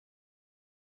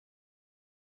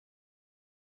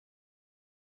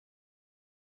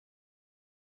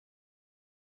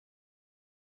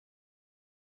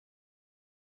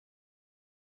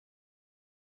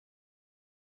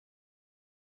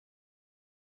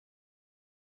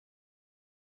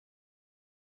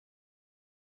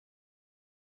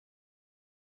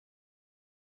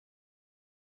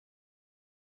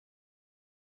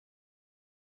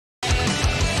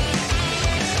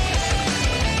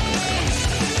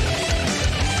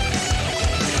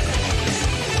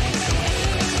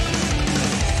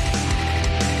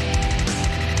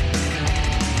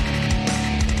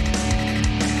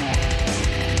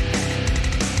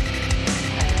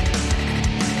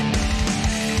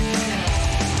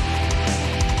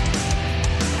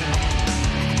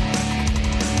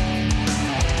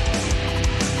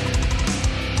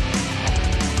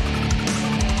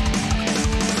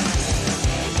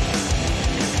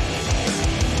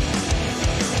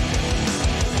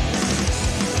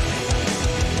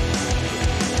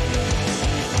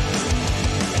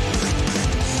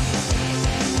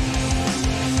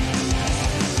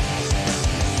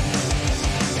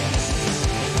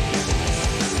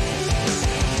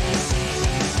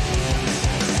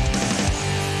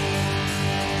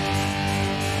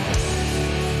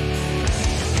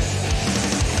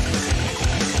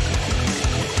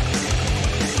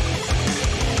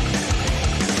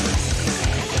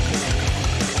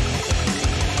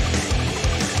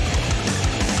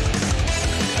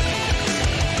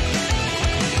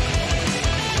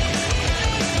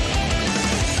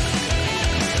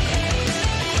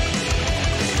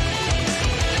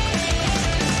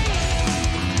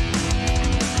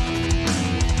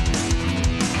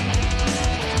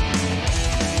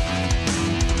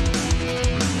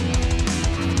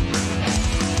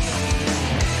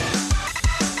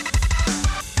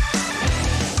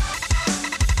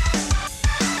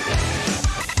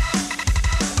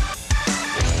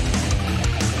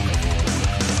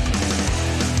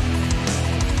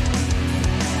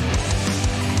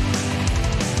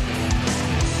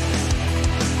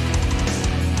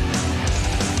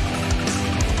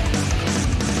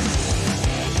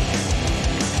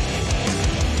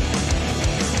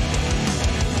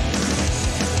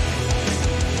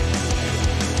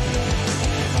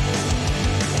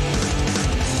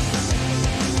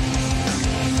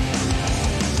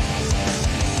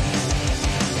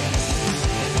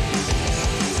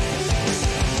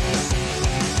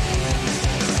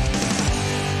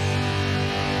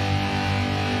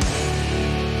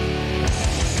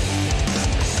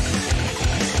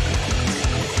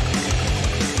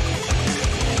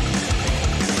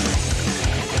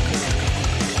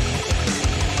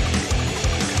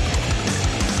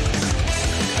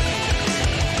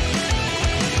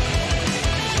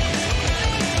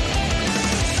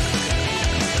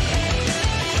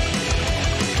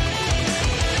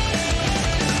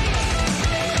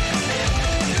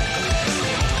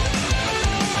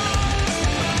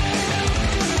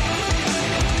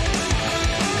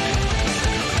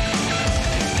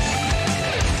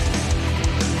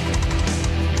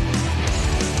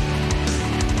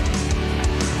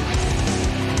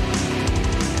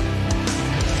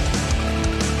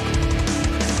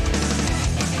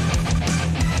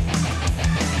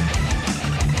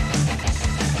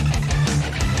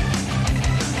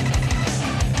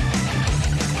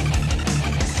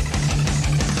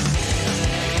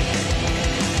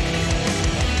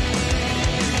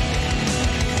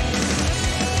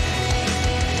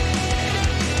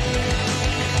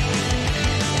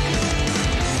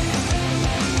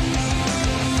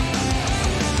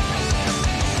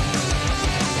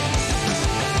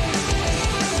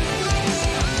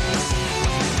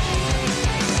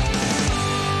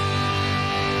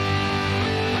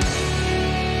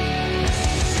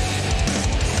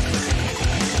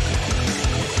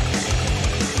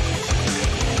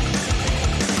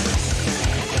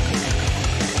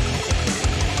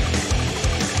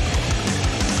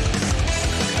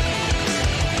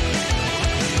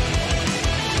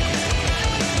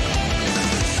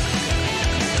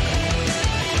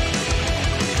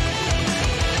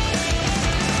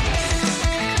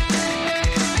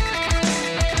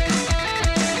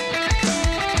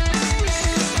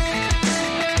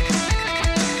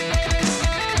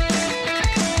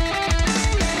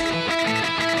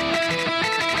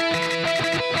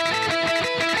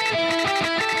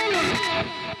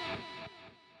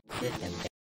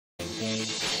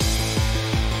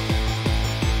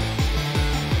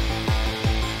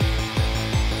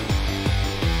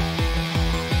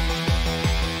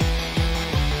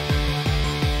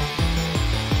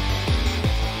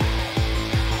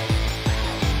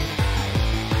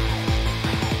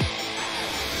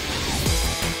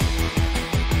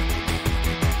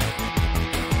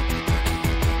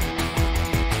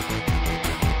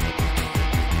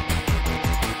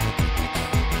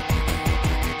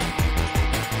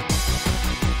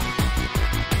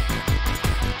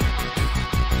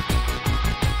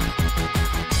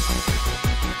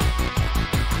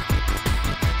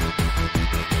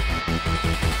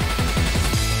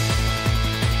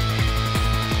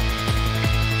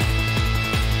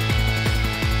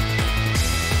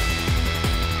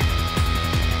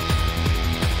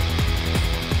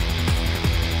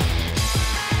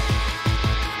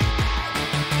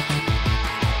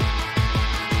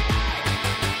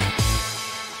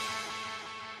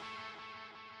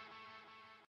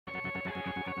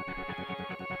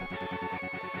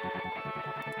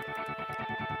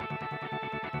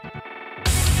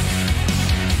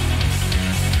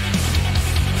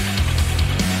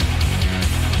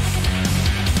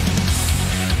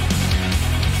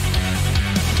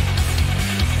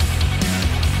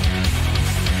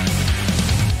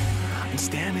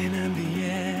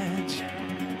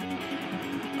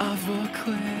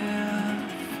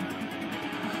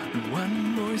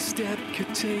step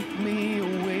could take me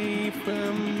away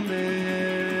from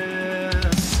this.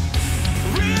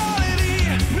 Reality,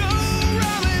 no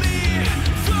remedy.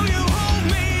 So you hold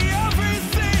me,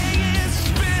 everything is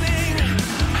spinning.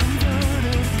 I'm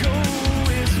gonna go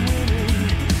is winning.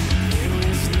 There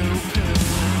is no pill.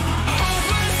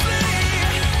 Hopelessly,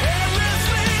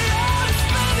 endlessly, I'm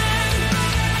spinning.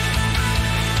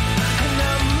 And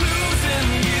I'm losing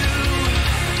you.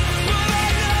 But I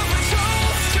never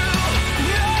chose to.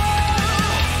 No.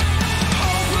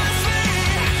 Hopelessly,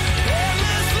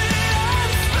 endlessly,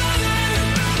 I'm spinning.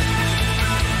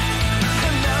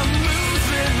 And I'm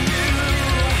losing you.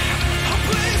 Oh,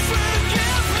 please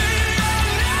forgive me. I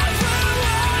never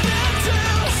wanted to.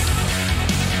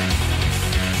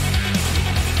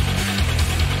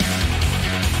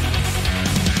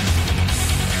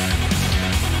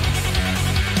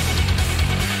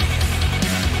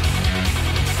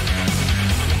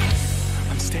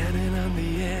 I'm standing on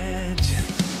the edge,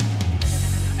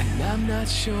 and I'm not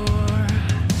sure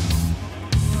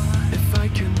if I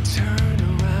can turn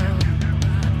around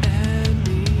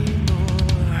anymore.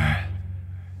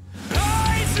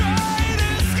 I try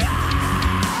to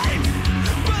scream,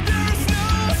 but there's no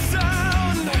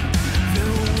sound. The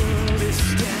world is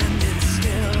standing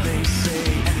still, they say,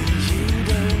 and you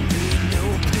don't need no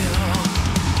pill.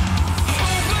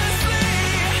 Hopelessly,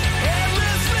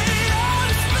 endlessly, I'm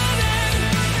spinning,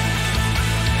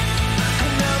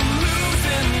 and I'm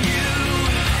losing you.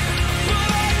 But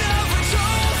I never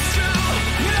chose to.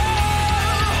 No.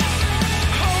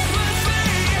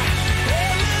 Hopelessly,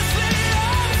 endlessly,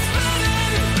 I'm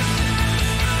spinning,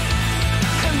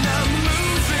 and I'm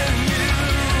losing you.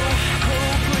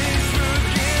 Oh, please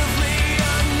forgive me.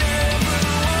 I never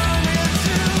wanted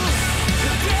to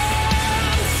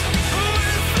dance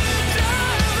with the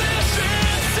devilish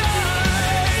inside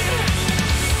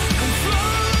and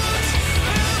float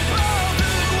above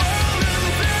the world and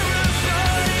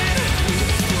verified.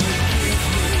 Please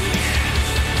forgive me.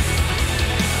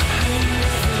 I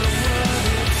never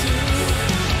wanted to.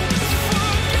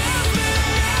 Forgive me.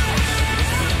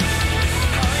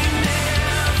 I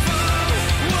never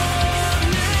wanted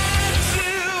to.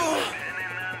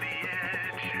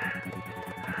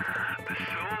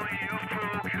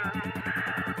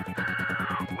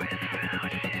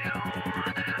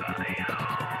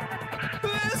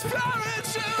 This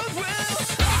parachute will.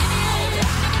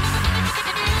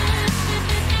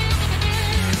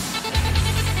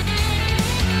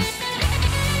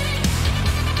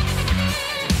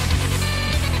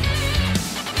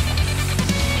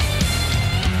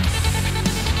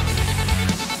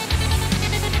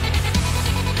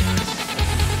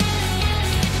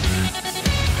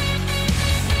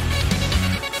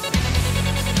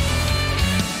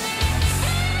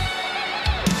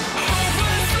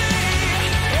 Hopelessly,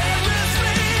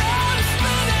 endlessly, I'm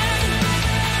spinning,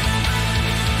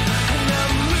 and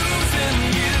I'm losing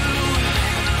you.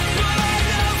 But I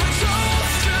never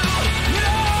chose to.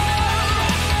 No.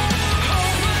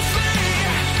 Hopelessly,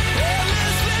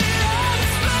 endlessly, I'm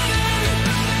spinning,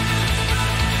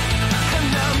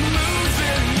 and I'm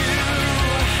losing you.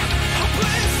 Oh,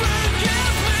 please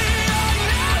forgive me. I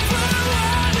never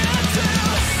wanted to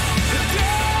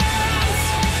dance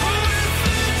with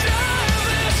the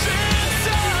devilish inside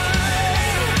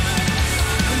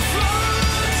and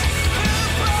float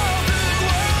above the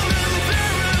world and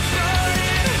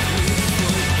verified.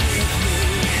 Please forgive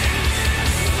me.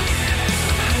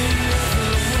 I never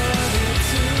wanted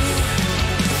to.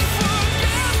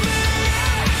 Forgive me.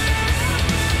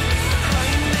 I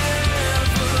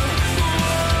never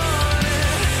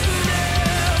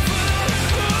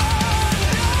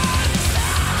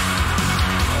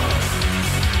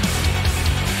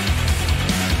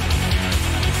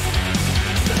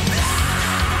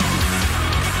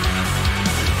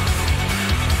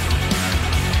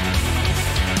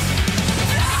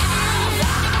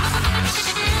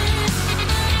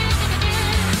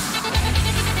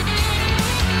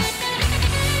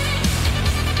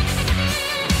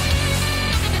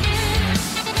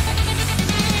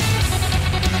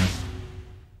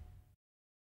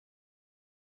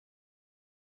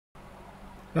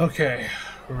Okay,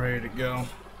 we're ready to go.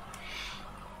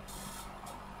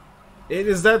 It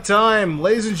is that time,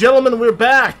 ladies and gentlemen. We're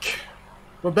back.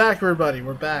 We're back, everybody.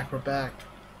 We're back. We're back.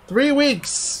 3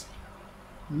 weeks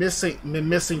missing. Been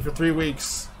missing for 3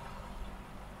 weeks.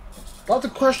 Lots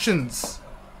of questions.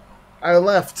 I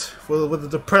left with a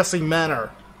depressing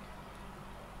manner,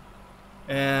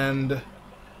 and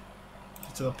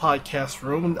to the podcast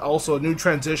room. Also, a new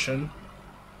transition,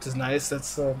 which is nice.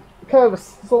 That's kind of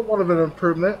somewhat of an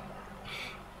improvement.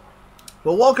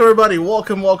 Well, welcome everybody.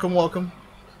 Welcome.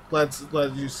 Let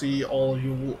you see all of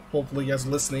you. Hopefully, you guys are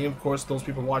listening. Of course, those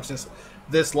people watching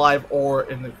this live, or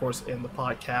in the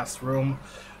podcast room,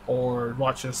 or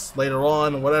watch this later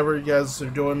on, or whatever you guys are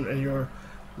doing in your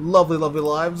lovely, lovely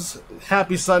lives.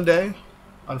 Happy Sunday.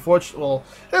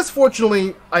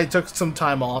 Fortunately, I took some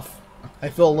time off. I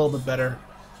feel a little bit better.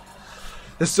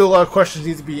 There's still a lot of questions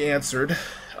need to be answered,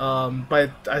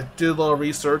 but I did a lot of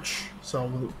research.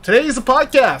 So today is a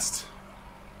podcast.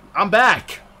 I'm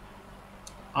back.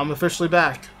 I'm officially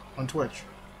back on Twitch.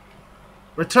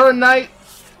 Return night.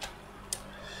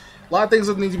 A lot of things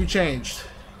that need to be changed.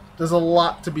 There's a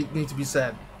lot need to be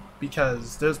said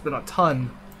because there's been a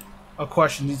ton of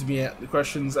questions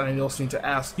questions, and I also need to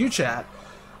ask you, chat,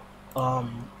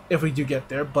 if we do get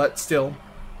there. But still,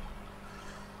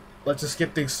 let's just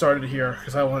get things started here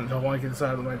because I want to get this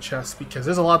out of my chest because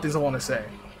there's a lot of things I want to say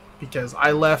because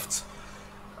I left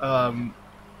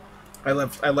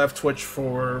Twitch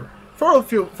for a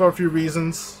few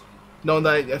reasons, knowing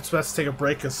that it's best to take a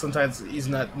break because sometimes it's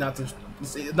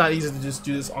not easy to just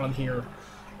do this on here,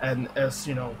 and as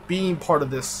you know, being part of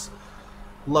this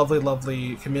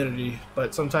lovely community.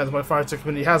 But sometimes my Fire Tech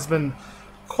community has been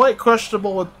quite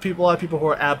questionable with a lot of people who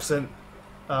are absent.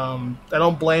 I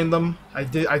don't blame them. I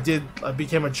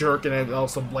became a jerk, and I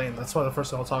also blame. That's why the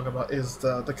first thing I'll talk about is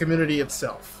the community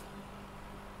itself.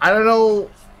 I don't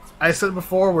know. I said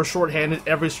before, we're short-handed.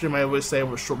 Every stream I always say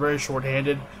we're very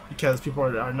short-handed because people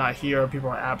are not here, people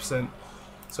are absent.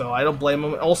 So I don't blame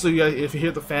them. Also, you guys, if you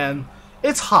hear the fan,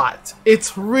 it's hot.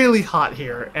 It's really hot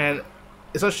here, and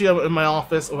especially in my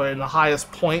office or in the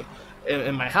highest point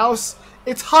in my house,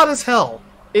 it's hot as hell.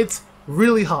 It's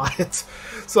really hot.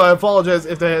 So I apologize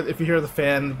if you hear the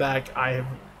fan in the back. I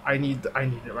need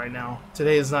it right now.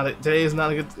 Today is not a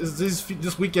good.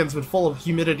 This weekend's been full of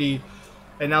humidity.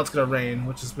 And now it's gonna rain,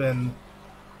 which has been.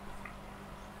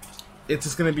 It's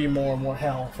just gonna be more and more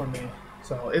hell for me.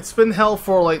 So it's been hell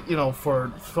for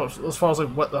for as far as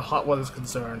what the hot weather is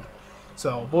concerned.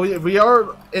 So, but we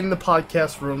are in the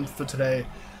podcast room for today.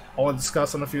 I want to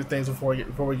discuss on a few things before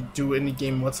we do any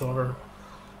game whatsoever.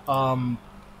 Want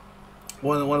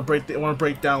to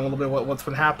break down a little bit what's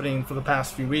been happening for the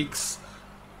past few weeks.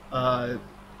 But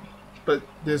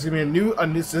there's gonna be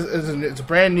it's a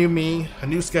brand new me, a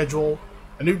new schedule.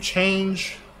 A new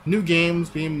change, new games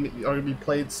are going to be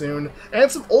played soon,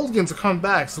 and some old games are coming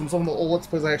back. Some of the old Let's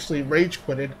Plays I actually rage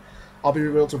quitted. I'll be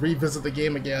able to revisit the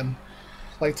game again,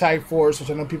 like Tag Force, which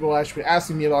I know people are actually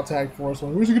asking me about Tag Force.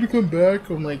 Like, where's it going to come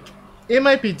back? I'm like, it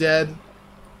might be dead,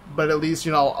 but at least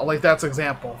that's an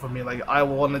example for me. Like, I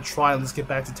want to try and just get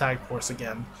back to Tag Force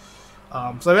again.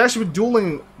 So I've actually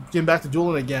been getting back to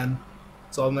dueling again.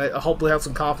 So I hopefully have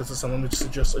some confidence in someone. Let me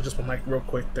just adjust my mic real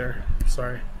quick there.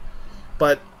 Sorry.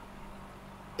 But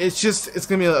it's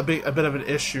gonna be a bit of an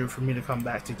issue for me to come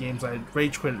back to games I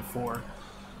rage quitted for.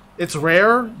 It's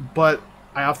rare, but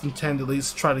I often tend to at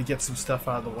least try to get some stuff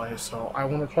out of the way. So I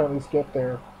want to try to at least get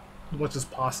there as much as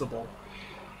possible.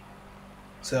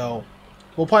 So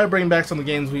we'll probably bring back some of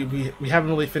the games we haven't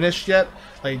really finished yet.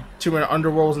 Like Tomb Raider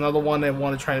Underworld is another one I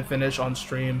want to try and finish on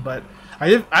stream. But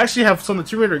I actually have some of the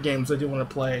Tomb Raider games I do want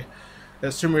to play.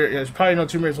 There's Tomb Raider. You probably know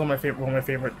Tomb Raider is one of my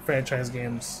favorite franchise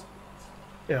games.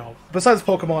 You know, besides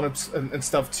Pokemon and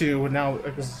stuff too, and now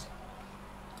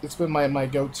it's been my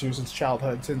go-to since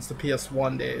childhood, since the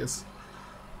PS1 days.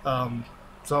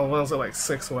 So when I was like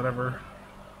 6 or whatever,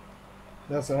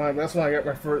 that's when I got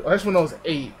my first. Actually, when I was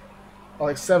 8, or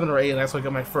like 7 or 8, and that's when I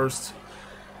got my first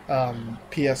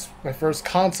my first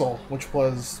console, which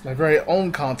was my very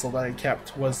own console that I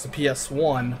kept, was the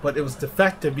PS1, but it was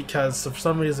defective because for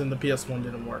some reason the PS1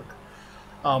 didn't work.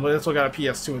 But that's why I got a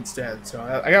PS2 instead. So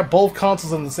I got both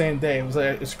consoles on the same day.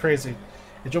 It's crazy.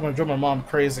 It drove my mom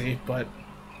crazy, but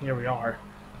here we are.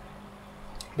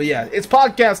 But yeah, it's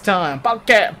podcast time.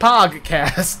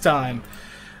 Pogcast time.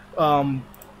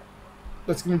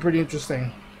 That's gonna be pretty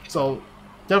interesting. So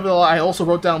definitely, I also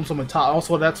wrote down some topics.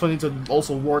 Also, that's what I need to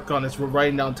also work on is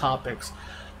writing down topics.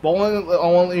 But I want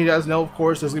to let you guys know, of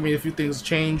course, there's gonna be a few things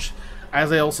change.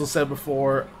 As I also said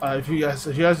before, if you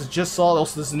guys just saw,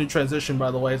 also this is a new transition, by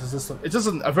the way. It's just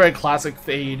a very classic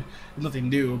fade, nothing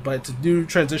new, but it's a new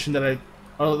transition that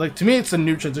to me, it's a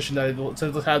new transition that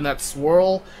instead of having that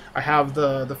swirl, I have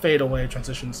the fade away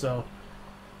transition. So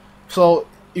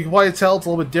you can probably tell it's a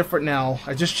little bit different now.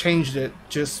 I just changed it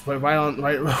just right when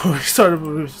we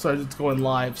started going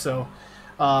live. So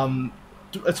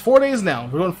it's 4 days now.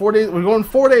 We're going 4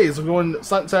 days. We're going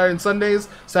Saturday and Sundays.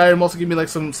 Saturday mostly give me like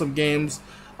some games.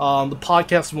 The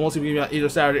podcast will mostly be on either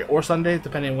Saturday or Sunday,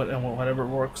 depending on whatever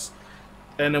works.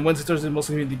 And then Wednesday, Thursday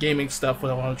mostly be the gaming stuff,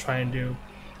 what I want to try and do.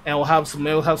 and we'll have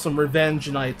some revenge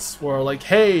nights where like,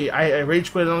 hey, I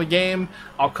rage quit on the game,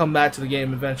 I'll come back to the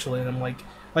game eventually, and I'm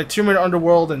like Tomb Raider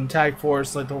Underworld and Tag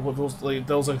Force, like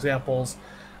those examples.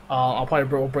 I'll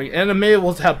probably will bring, and then maybe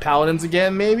we'll have Paladins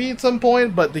again, maybe at some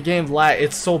point. But the game's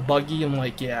it's so buggy, and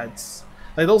like, yeah, it's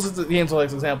like those are the games are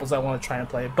like examples I want to try and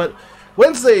play. But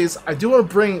Wednesdays, I do want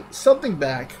to bring something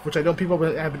back, which I know people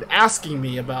have been asking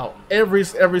me about every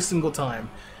single time.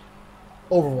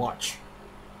 Overwatch.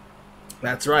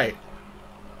 That's right.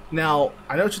 Now,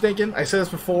 I know what you're thinking. I said this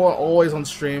before, always on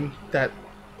stream, that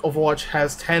Overwatch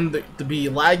has tended to be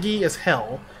laggy as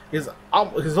hell.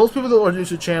 Because those people that are new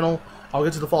to the channel, I'll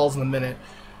get to the falls in a minute,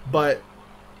 but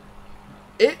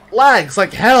it lags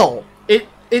like hell. It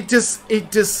just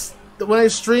when I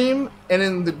stream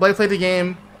and then I play the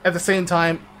game at the same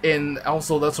time, and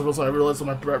also that's the reason I realized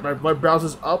when my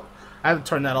browser's up, I have to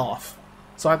turn that off.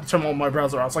 So I have to turn my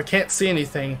browser off, so I can't see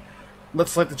anything.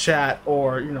 Let's like the chat,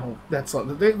 or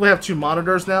we have 2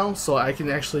 monitors now, so I can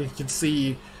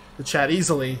see the chat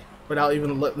easily without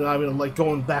even like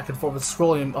going back and forth and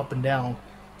scrolling up and down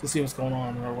to see what's going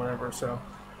on or whatever. So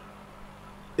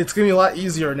it's gonna be a lot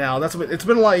easier now. It's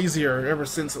been a lot easier ever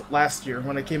since last year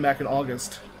when I came back in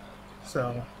August.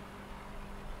 So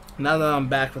now that I'm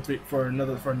back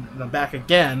I'm back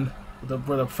again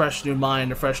with a fresh new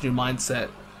mind, a fresh new mindset,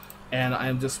 and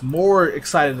I'm just more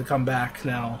excited to come back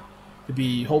now to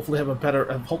be hopefully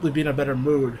be in a better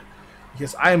mood,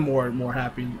 because I'm more and more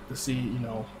happy to see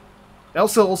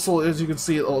Also, as you can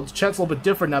see, the chat's a little bit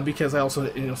different now because I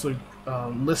also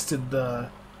listed the.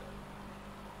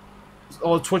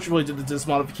 Twitch really did this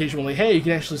modification. Like, hey, you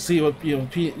can actually see what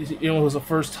who's the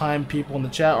first time people in the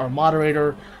chat or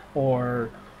moderator,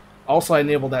 or also I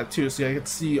enabled that too, so I could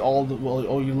see all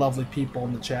you lovely people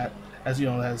in the chat as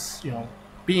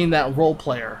being that role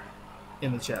player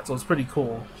in the chat. So it's pretty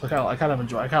cool. So I kind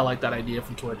of like that idea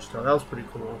from Twitch. So that was pretty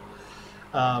cool.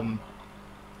 But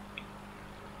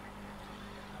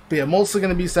yeah, mostly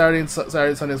going to be Saturday and Sunday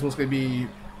is mostly going to be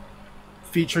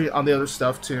featuring on the other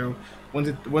stuff too.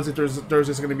 Wednesday,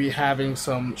 Thursday is going to be having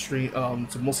some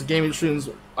mostly gaming streams.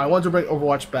 I want to bring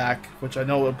Overwatch back, which I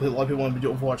know a lot of people want to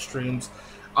do Overwatch streams.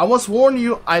 I must warn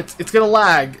you, it's going to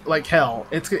lag like hell.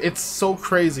 It's so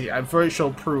crazy. I've already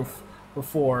showed proof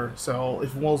before, so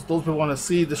if those people want to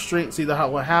see the stream,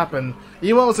 what happened,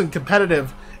 even when it was in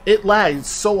competitive, it lagged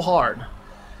so hard.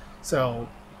 So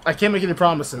I can't make any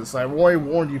promises. I already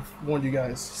warned you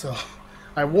guys. So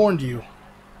I warned you.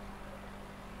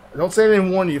 Don't say I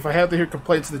didn't warn you. If I have to hear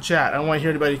complaints in the chat, I don't want to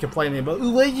hear anybody complaining about,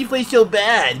 why did you play so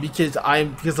bad? Because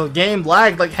the game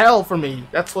lagged like hell for me.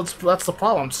 That's the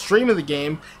problem. I'm streaming the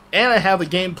game and I have the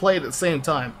game played at the same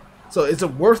time. So is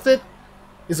it worth it?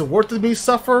 Is it worth it to me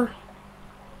suffer?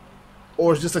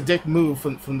 Or is it just a dick move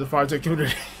from the Fartech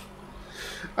community?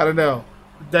 I don't know.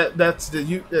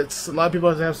 It's a lot of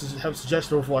people have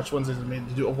suggested Overwatch Wednesdays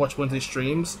to do Overwatch Wednesday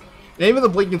streams. And even the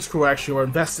Blinkens crew actually are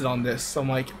invested on this. So I'm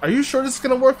like, are you sure this is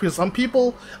gonna work? Because some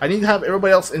people, I need to have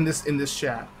everybody else in this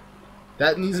chat.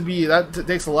 That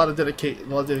takes a lot of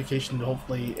dedication to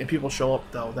hopefully, and people show up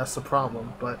though. That's the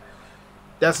problem. But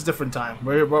that's a different time.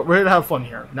 We're here to have fun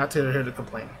here, not here to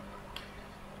complain.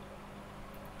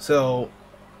 So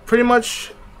pretty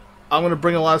much, I'm gonna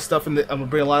bring a lot of stuff in. I'm gonna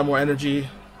bring a lot more energy.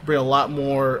 Bring a lot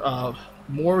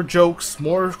more jokes,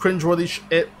 more cringeworthy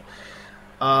shit.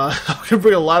 I'm gonna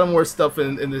bring a lot of more stuff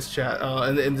in this chat,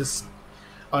 in this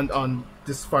on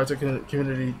this Firetech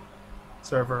community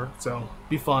server. So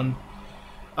be fun.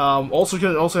 Also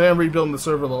am rebuilding the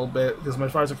server a little bit because my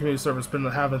Firetech community server has been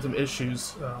having some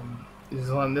issues.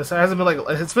 This hasn't been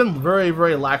it's been very,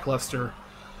 very lackluster.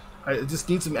 It just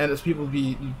needs some people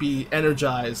to be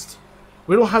energized.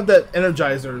 We don't have that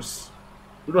energizers.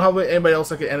 We don't have anybody else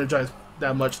that can energize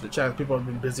that much in the chat. People have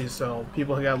been busy, so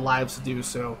people have got lives to do.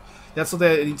 So that's what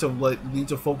they need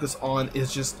to focus on.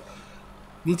 Is just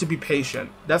need to be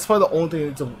patient. That's why the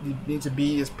only thing you need to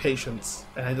be is patience.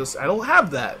 And I don't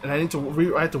have that, and I have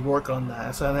to work on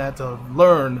that. So I had to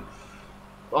learn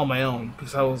on my own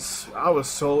because I was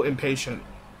so impatient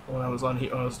when I was on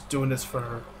here. I was doing this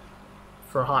for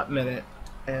a hot minute,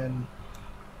 and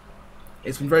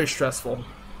it's been very stressful.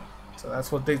 So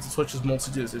that's what things Twitch is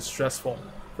mostly do. It's stressful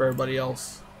for everybody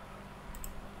else.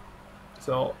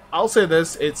 So I'll say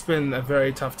this: it's been a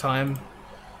very tough time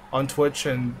on Twitch,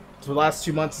 and for the last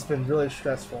 2 months, it's been really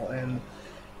stressful. And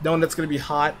knowing that's going to be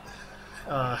hot,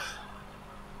 I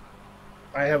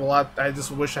have a lot. I just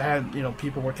wish I had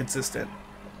people were consistent,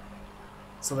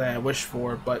 so that I wish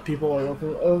for. But people are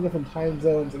in different time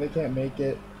zones and they can't make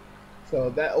it. So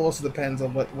that also depends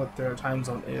on what their time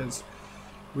zone is.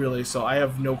 Really, so I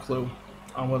have no clue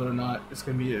on whether or not it's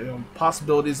going to be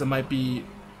possibilities. It might be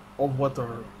overlooked,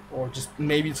 or just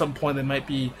maybe at some point there might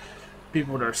be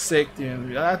people that are sick. You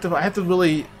know, I have to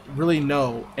really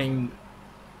know and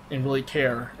really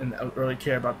care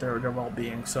about their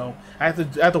well-being. So I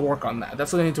have to work on that.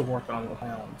 That's what I need to work on with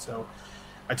my own. So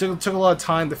I took a lot of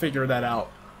time to figure that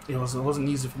out. It wasn't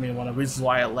easy for me. One of the reasons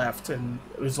why I left, and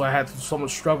it was why I had so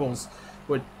much struggles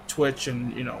with Twitch,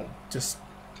 and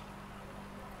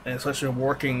and especially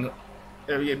working,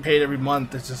 getting paid every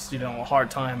month. It's just a hard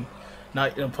time.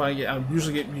 Not playing. I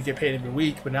usually you get paid every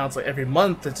week, but now it's like every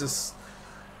month. It's just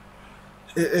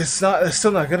it's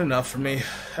still not good enough for me.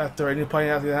 After I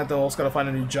have to also gotta find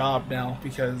a new job now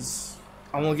because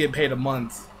I'm only getting paid a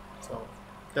month. So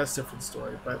that's a different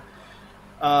story. But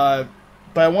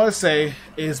I want to say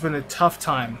it has been a tough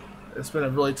time. It's been a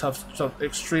really tough,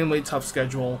 extremely tough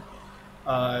schedule.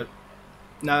 Now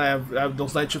that I have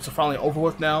those night shifts are finally over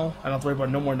with now. I don't have to worry about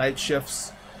no more night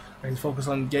shifts. I can focus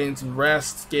on getting some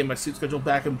rest, getting my sleep schedule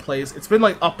back in place. It's been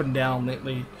like up and down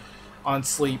lately on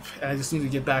sleep, and I just need to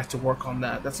get back to work on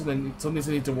that. That's something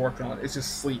I need to work on. It's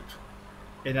just sleep,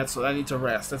 and that's what I need to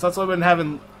rest. That's what I've been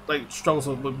having like struggles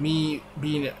with me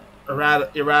being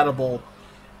irritable,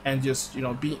 and just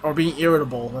being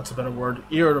irritable. That's a better word.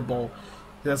 Irritable.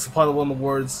 That's probably one of the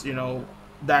words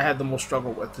that I had the most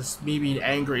struggle with. Just me being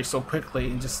angry so quickly,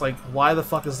 and just like, why the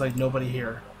fuck is like nobody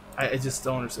here? I just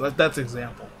don't understand. That's an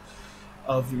example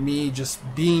of me just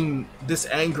being this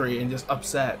angry and just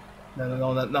upset. And then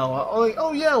all that. No, like,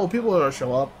 oh yeah, well people are gonna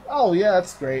show up. Oh yeah,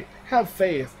 that's great. Have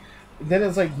faith. Then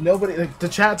it's like nobody. Like the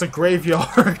chat's a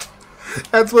graveyard.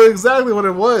 That's exactly what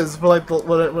it was. But like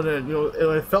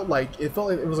it felt like it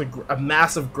was a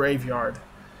massive graveyard,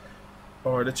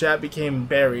 or the chat became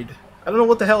buried. I don't know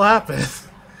what the hell happened.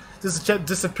 Just the chat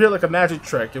disappeared like a magic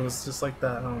trick. It was just like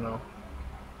that. I don't know.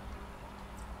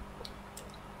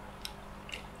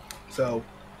 So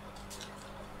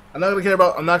you're not gonna care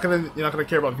about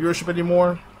viewership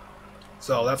anymore.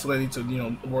 So that's what I need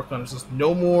to work on. It's just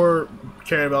no more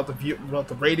caring about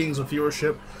the ratings or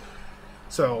viewership.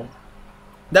 So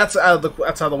that's out of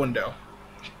the window.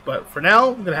 But for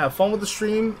now, I'm gonna have fun with the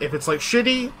stream. If it's like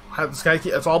shitty,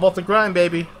 it's all about the grind,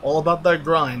 baby. All about that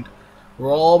grind.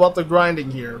 We're all about the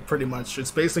grinding here, pretty much. It's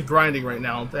basically grinding right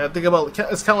now. Think about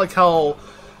it's kind of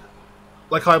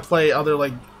like how I play other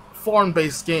like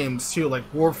farm-based games too, like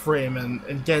Warframe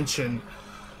and Genshin.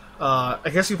 I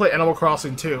guess you play Animal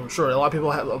Crossing too. Sure, a lot of people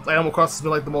have Animal Crossing has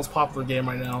been like the most popular game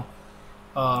right now.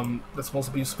 That's supposed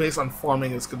to be based on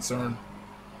farming is concerned.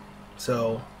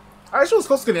 So I actually was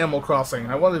close to getting Animal Crossing.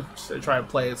 I wanted to try to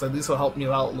play it, so at least it'll help me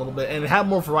out a little bit and have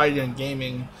more variety in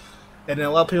gaming. And then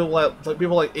a lot of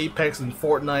people like Apex and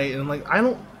Fortnite, and I'm like,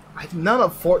 I'm not a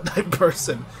Fortnite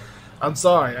person. I'm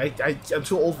sorry, I'm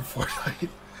too old for Fortnite.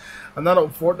 I'm not a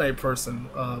Fortnite person,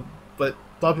 but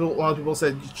a lot of people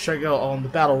said check out the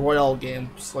Battle Royale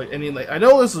games. I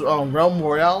know this is Realm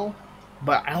Royale,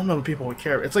 but I don't know if people would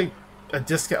care. It's like a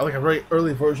discount, like a very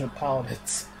early version of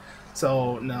Paladins.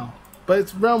 So no, but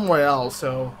it's Realm Royale,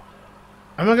 so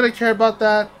I'm not gonna care about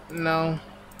that. No,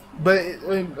 but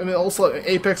also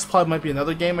Apex probably might be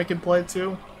another game I can play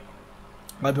too.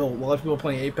 A lot of people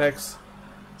playing Apex.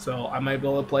 So I might be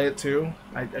able to play it too.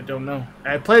 I don't know.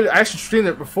 I actually streamed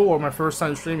it before, my first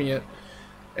time streaming it,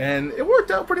 and it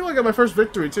worked out pretty well. I got my first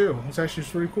victory too. It's actually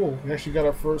pretty cool. We actually got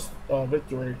our first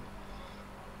victory,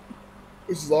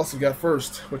 which is awesome. We got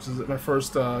first, which is my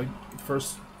first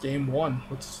game won,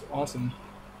 which is awesome.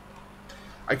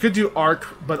 I could do Arc,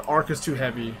 but Arc is too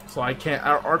heavy, so I can't.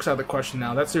 Arc's out of the question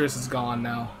now. That series is gone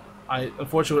now.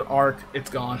 Unfortunately with Arc, it's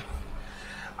gone.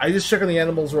 I just check on the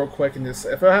animals real quick, and just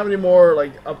if I have any more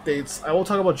like updates, I will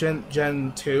talk about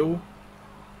Gen 2.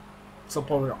 Some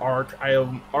point with Arc.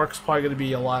 Arc's probably going to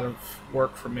be a lot of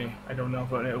work for me. I don't know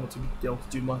if I'm able to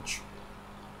do much.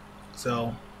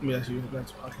 So let me actually get back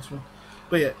to podcast one.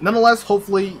 But yeah, nonetheless,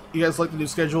 hopefully you guys like the new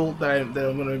schedule that I'm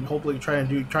going to hopefully try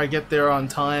to get there on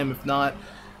time. If not,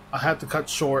 I'll have to cut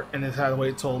short and just have to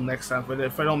wait till next time. But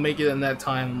if I don't make it in that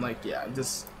time, I'm like, yeah,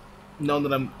 just know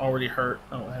that I'm already hurt.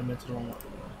 Oh, I meant the wrong one.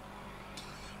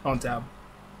 On tab.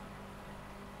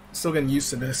 Still getting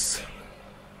used to this.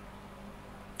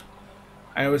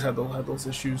 I always have those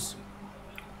issues.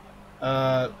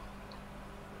 Other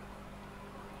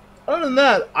than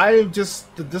that, I'm just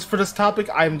for this topic.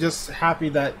 I'm just happy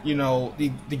that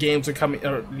the games are coming,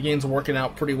 or the games are working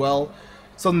out pretty well.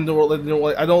 Something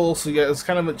to I know also it's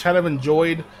kind of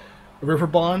enjoyed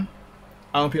Riverbond.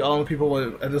 I don't know people.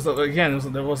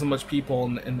 There wasn't much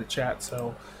people in the chat,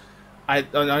 so. I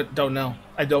don't know.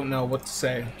 I don't know what to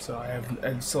say. So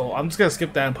I'm just gonna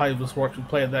skip that and probably just work and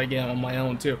play that game on my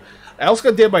own too. I also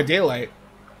got Dead by Daylight,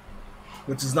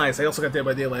 which is nice. I also got Dead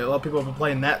by Daylight. A lot of people have been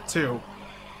playing that too.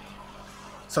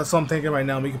 So that's what I'm thinking right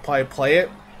now. We could probably play it.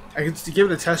 I could just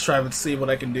give it a test drive and see what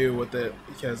I can do with it,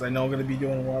 because I know I'm going to be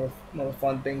doing a lot of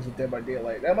fun things with Dead by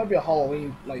Daylight. That might be a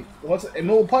Halloween, like, and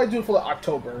we'll probably do it for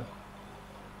October.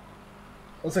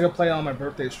 Looks like I play it on my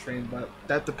birthday stream, but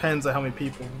that depends on how many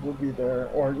people will be there,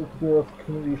 or if do a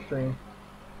community stream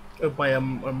with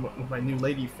my new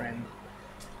lady friend.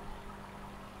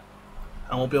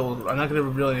 I won't be able to, I'm not going to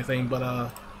reveal anything, but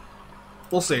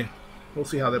we'll see. We'll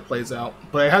see how that plays out.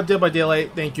 But I have Dead by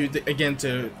Daylight. Thank you again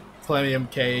to Calamity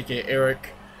MK, aka Eric.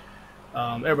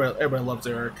 Everybody loves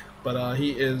Eric, but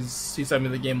he sent me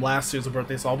the game last year as a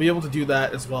birthday, so I'll be able to do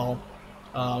that as well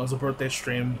as a birthday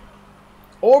stream,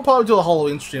 or probably do a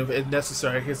Halloween stream if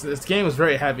necessary. Because this game is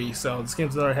very heavy, so this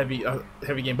game's another heavy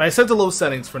game. But I set the low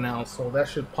settings for now, so that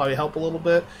should probably help a little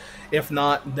bit. If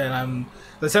not, then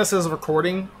the test as a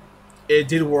recording. It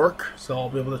did work, so I'll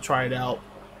be able to try it out.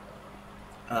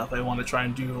 If I want to try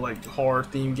and do like horror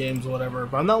themed games or whatever.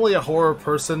 But I'm not really a horror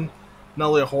person. I'm not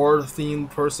really a horror themed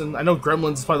person. I know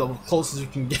Gremlins is probably the closest you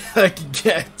can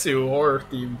get to horror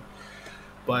theme.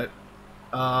 But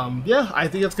yeah, I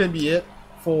think that's gonna be it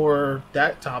for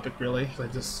that topic really.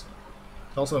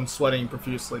 Also I'm sweating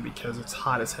profusely because it's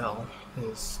hot as hell.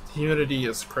 His humidity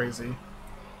is crazy.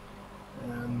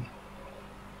 And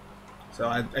so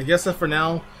I guess that for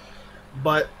now.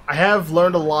 But I have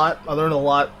learned a lot. I learned a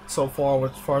lot so far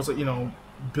as far as, you know,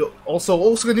 also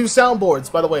new soundboards.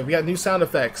 By the way, we got new sound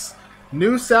effects,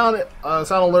 new sound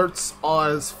alerts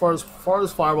as far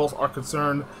as fireballs are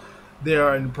concerned. They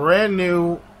are in brand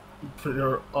new sound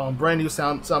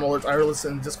alerts. I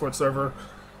listen in the Discord server.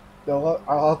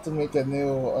 I'll have to make a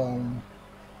new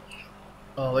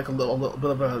like a little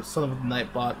bit of a son of a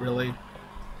night bot really.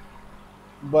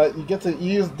 But you get to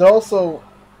use. They're also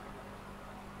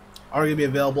are going to be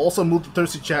available. Also moved the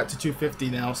Thirsty Chat to 250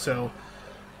 now, so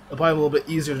it'll probably be a little bit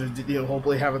easier to, you know,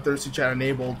 hopefully have a Thirsty Chat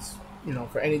enabled, you know,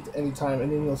 for any time,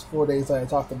 any of those 4 days that I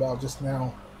talked about just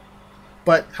now.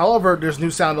 But, however, there's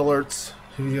new sound alerts.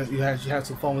 You have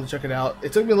some fun with it, check it out.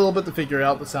 It took me a little bit to figure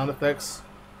out the sound effects,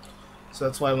 so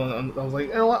that's why I was like,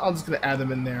 you know what, I'm just going to add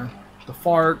them in there. The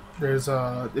fart, there's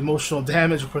emotional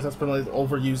damage, of course that's been like an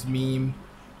overused meme.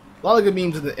 A lot of good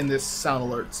memes in this sound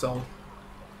alert, so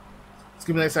it's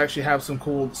gonna be nice to actually have some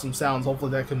sounds. Hopefully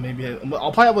that can maybe.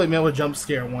 I'll probably make a jump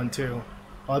scare one too.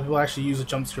 A lot of people actually use a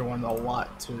jump scare one a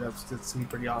lot too. That's gonna be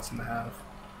pretty awesome to have.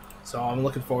 So I'm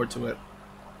looking forward to it.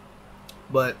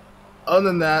 But other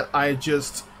than that, I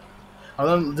did a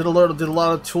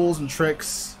lot of tools and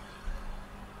tricks.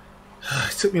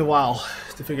 It took me a while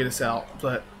to figure this out,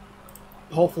 but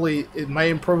hopefully it might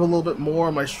improve a little bit more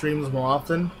on my streams more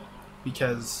often,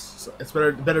 because it's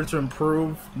better to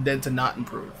improve than to not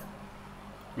improve.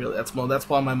 Really, that's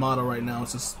why my motto right now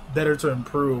is just better to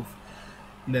improve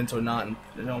than to not,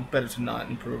 you know, better to not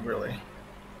improve really.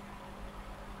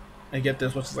 I get this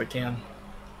as much as I can.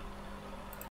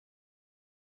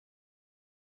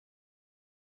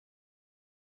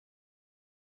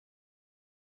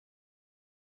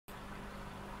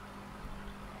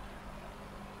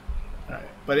 Alright,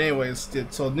 but anyways,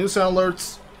 so new sound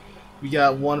alerts. We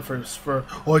got one for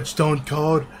Watch Down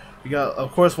Code. We got,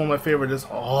 of course, one of my favorite is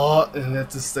and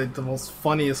that's just like the most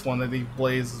funniest one. I think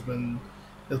Blaze has been.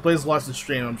 If Blaze watched the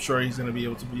stream, I'm sure he's gonna be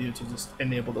able to just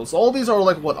enable those. All these are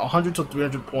like what 100 to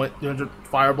 300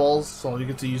 fireballs, so you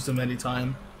get to use them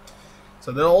anytime.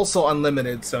 So they're also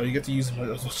unlimited, so you get to use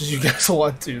them as much as you guys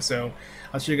want to. So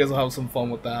I'm sure you guys will have some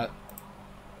fun with that.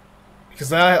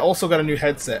 Because I also got a new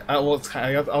headset. I was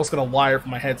gonna wire for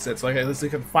my headset, so I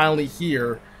can finally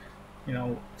hear. You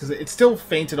know, because it's still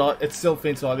fainted audio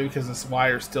because this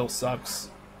wire still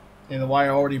sucks, and the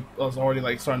wire was already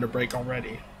like starting to break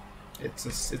already.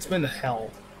 It's been hell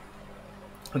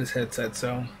with this headset,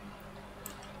 so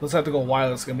let's have to go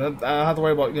wireless again. But I don't have to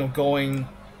worry about, you know, going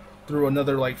through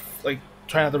another like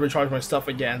trying to recharge my stuff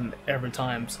again every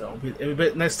time. So it'd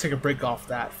be nice to take a break off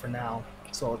that for now.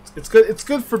 So it's good. It's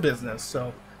good for business.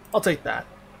 So I'll take that.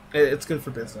 It's good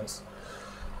for business.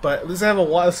 But at least I have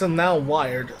I'm now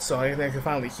wired, so I can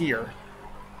finally hear,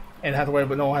 and don't have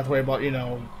to worry about, you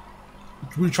know,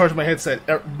 recharging my headset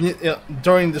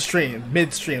during the stream,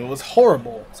 mid-stream. It was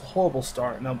horrible. It's a horrible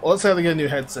start. Now let's have to get a new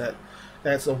headset.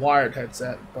 That's a wired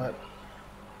headset, but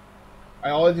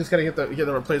I always just gotta get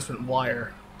the replacement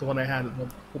wire, the one I had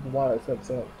with the wireless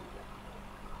headset.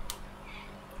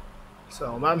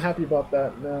 So I'm not happy about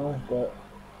that now, but.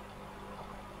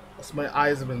 My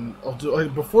eyes have been.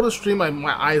 Before the stream,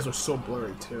 my eyes are so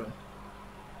blurry too.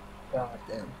 God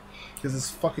damn. Because this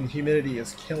fucking humidity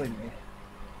is killing me.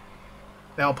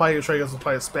 Now I'll probably try to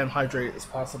spam hydrate as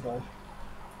possible,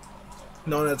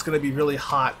 knowing that it's going to be really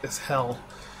hot as hell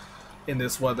in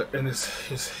this weather, in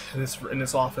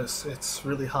this office. It's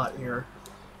really hot here.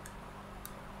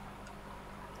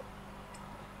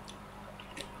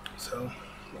 So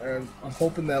I'm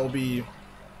hoping that will be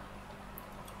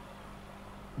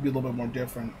a little bit more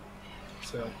different.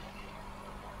 So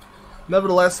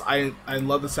nevertheless, I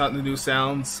love the new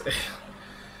sounds.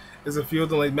 There's a few of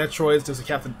them like Metroids. There's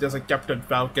a Captain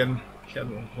Falcon,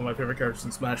 one of my favorite characters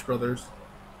in Smash Brothers.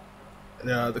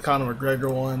 The Conor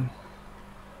McGregor one.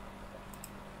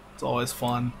 It's always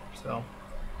fun. So,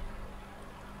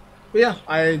 but yeah,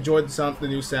 I enjoyed the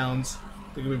new sounds.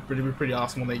 I think it'll be pretty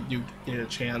awesome when they do get a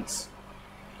chance.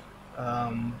 But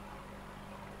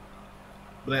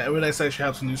it would be nice to actually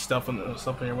have some new stuff on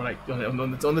here when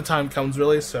the time comes,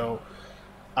 really. So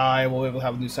I will be able to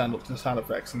have new sound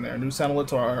effects in there. New sound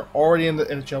alerts are already in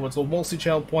the channel. It's mostly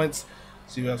channel points,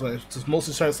 so you guys want to just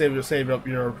mostly try to save up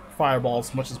your fireballs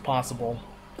as much as possible.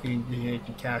 You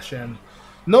can cash in.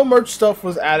 No merch stuff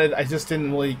was added. I just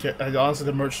didn't really care. Honestly,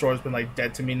 the merch store has been like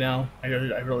dead to me now.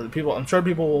 I'm sure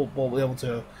people will be able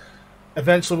to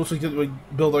eventually, once we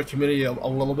build our community a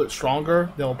little bit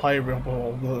stronger, they'll probably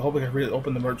hopefully really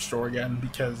open the merch store again,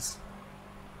 because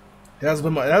it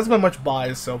hasn't been much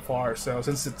buys so far. So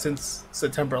since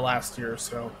September last year,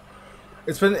 so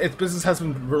its business has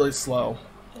been really slow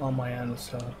on my end.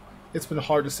 So it's been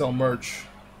hard to sell merch,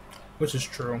 which is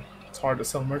true. It's hard to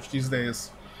sell merch these days.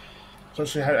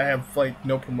 Especially I have like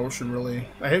no promotion really.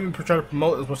 I haven't tried to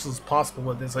promote as much as possible,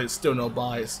 but there's like still no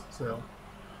buys. So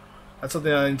that's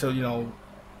something I need to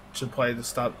should probably just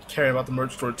stop caring about the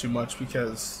merch store too much,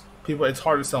 because it's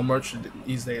hard to sell merch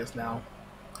these days now.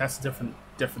 That's a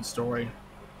different story.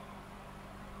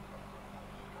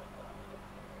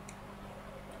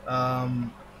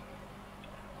 Of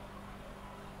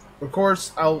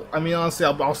course, I'll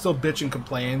still bitch and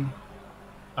complain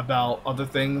about other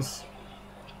things.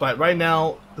 But right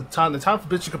now, the time for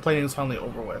bitching and complaining is finally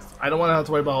over with. I don't want to have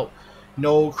to worry about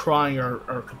crying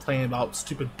or complaining about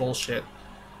stupid bullshit.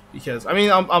 Because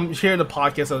I'm here in the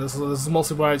podcast, so this is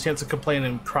mostly where I have a chance to complain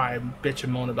and cry and bitch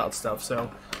and moan about stuff. So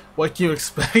what can you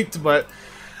expect? But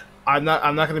I'm not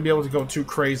going to be able to go too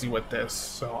crazy with this.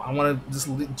 So I want to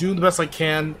just do the best I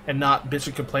can and not bitch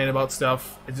and complain about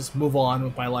stuff and just move on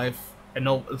with my life. And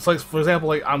it's like, for example,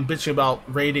 like I'm bitching about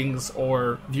ratings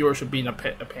or viewership being a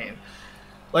pain.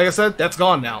 Like I said, that's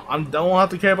gone now. I don't have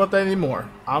to care about that anymore.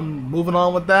 I'm moving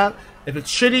on with that. If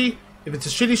it's a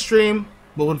shitty stream,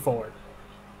 moving forward.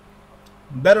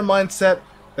 Better mindset.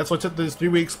 That's why I took these 3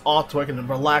 weeks off, so I can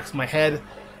relax my head,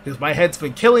 because my head's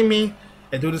been killing me,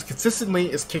 and doing this consistently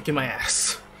is kicking my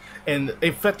ass and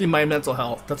affecting my mental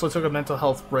health. That's why I took a mental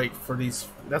health break for these.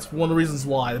 That's one of the reasons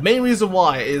why. The main reason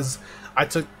why is I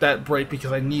took that break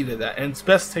because I needed that, and it's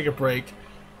best to take a break.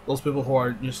 Those people who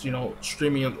are just,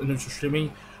 streaming and neutral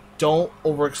streaming, don't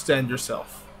overextend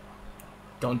yourself.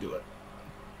 Don't do it.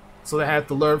 So I had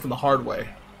to learn from the hard way.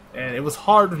 And it was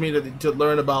hard for me to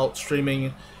learn about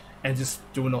streaming and just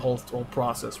doing the whole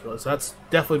process, really. So that's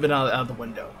definitely been out of the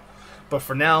window. But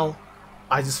for now,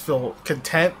 I just feel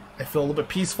content. I feel a little bit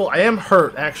peaceful. I am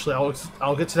hurt, actually.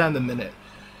 I'll get to that in a minute.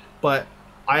 But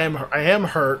I am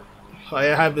hurt. I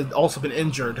have also been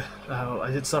injured.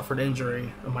 I did suffer an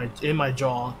injury in my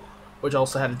jaw, which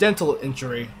also had a dental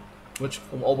injury, which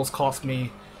almost cost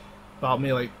me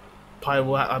probably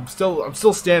I'm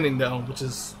still standing though, which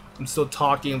is I'm still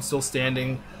talking, I'm still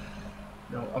standing.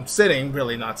 I'm sitting,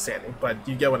 really not standing, but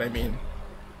you get what I mean.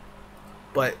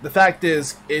 But the fact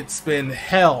is, it's been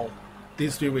hell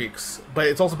these 3 weeks, but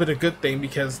it's also been a good thing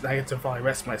because I get to finally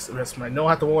rest my. I don't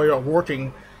have to worry about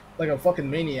working like a fucking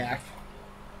maniac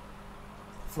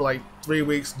for like 3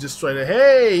 weeks, just try to,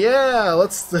 hey, yeah,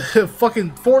 let's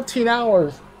fucking 14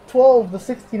 hours, 12 to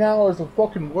 16 hours of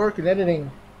fucking work and editing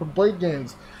for Blade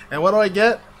games. And what do I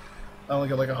get? I only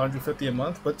get like $150 a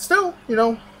month, but still,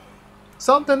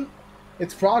 something.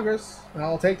 It's progress, and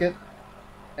I'll take it.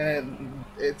 And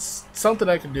it's something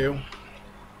I can do.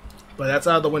 But that's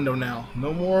out of the window now.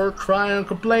 No more crying and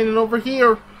complaining over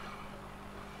here.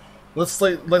 Let's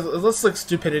like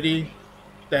stupidity.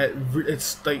 That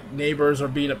it's like neighbors are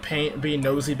being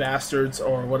nosy bastards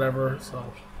or whatever.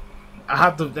 So I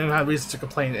have reason to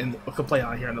complain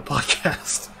on here in the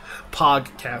podcast.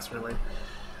 Pogcast, really.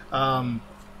 But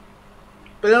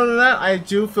other than that, I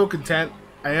do feel content.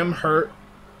 I am hurt.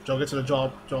 I'll get to the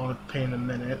jaw pain in a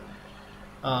minute.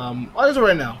 I'll just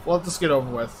right now. Well, let's just get over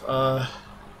with.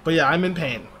 But yeah, I'm in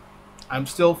pain. I'm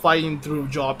still fighting through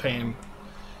jaw pain.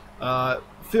 About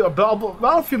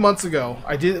a few months ago,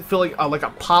 I did feel like a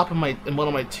pop in one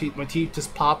of my teeth. My teeth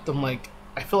just popped. I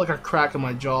feel like a crack in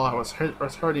my jaw was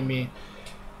hurting me,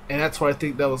 and that's where I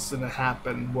think that was going to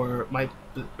happen. Where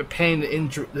the pain, the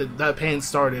injury, that pain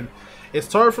started. It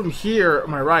started from here,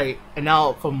 my right, and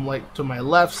now from like to my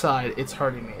left side, it's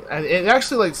hurting me. And it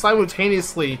actually like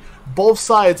simultaneously, both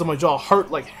sides of my jaw hurt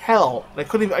like hell. I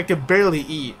could barely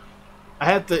eat. I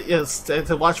had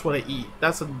to watch what I eat.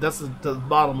 That's the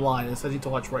bottom line. Is I need to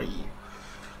watch what I eat.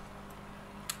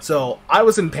 So I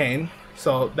was in pain.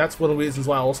 So that's one of the reasons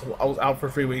why I was out for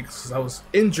 3 weeks. Cause I was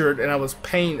injured and I was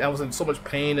in so much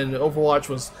pain, and Overwatch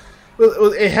was.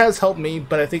 It has helped me,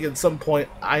 but I think at some point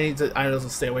I need to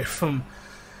stay away from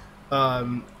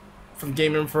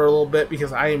gaming for a little bit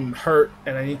because I am hurt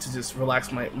and I need to just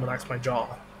relax my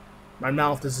jaw. My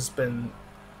mouth has just been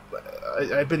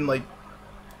I've been like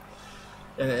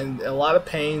in a lot of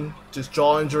pain, just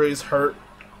jaw injuries hurt,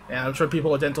 and I'm sure people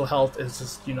with dental health is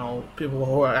just people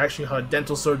who are actually had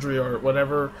dental surgery or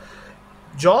whatever.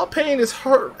 Jaw pain is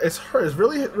hurt. It's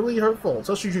really hurtful,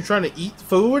 especially if you're trying to eat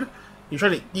food. You're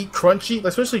trying to eat crunchy,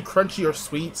 especially crunchy or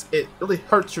sweets. It really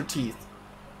hurts your teeth.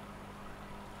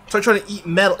 So I'm trying to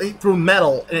eat through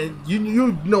metal, and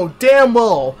you know damn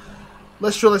well,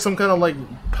 unless you're like some kind of like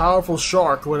powerful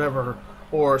shark or whatever,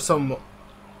 or some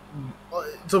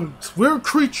weird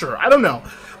creature. I don't know,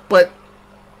 but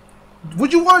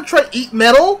would you want to try to eat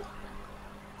metal?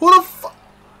 Who the fuck?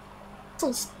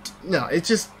 No, it's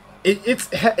just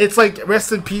it's like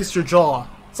rest in peace your jaw.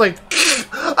 It's like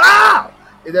ah.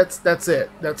 That's it.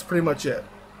 That's pretty much it.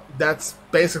 That's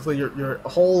basically your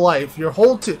whole life, your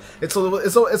whole. It's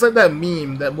like that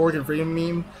meme, that Morgan Freeman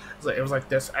meme. It was like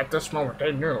this. At this moment,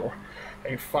 they knew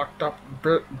they fucked up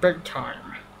big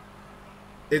time.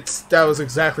 That was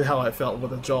exactly how I felt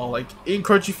with the jaw, like eating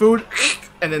crunchy food,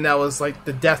 and then that was like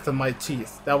the death of my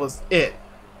teeth. That was it.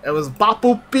 It was bop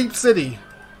boop beep city.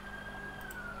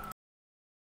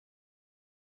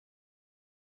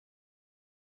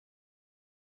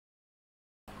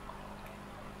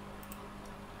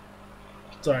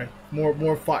 Sorry,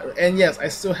 more fire. And yes, I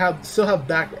still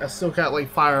got like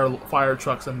fire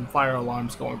trucks and fire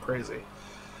alarms going crazy.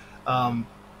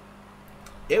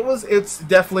 It's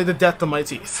definitely the death of my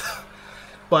teeth,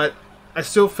 but I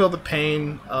still feel the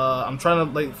pain. I'm trying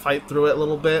to like fight through it a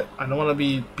little bit. I don't want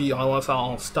to be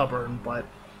all stubborn, but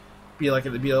be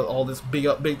all this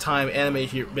big time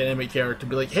anime character.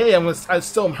 Be like, hey, I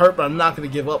still am hurt, but I'm not gonna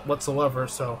give up whatsoever.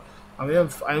 So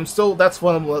I'm still. That's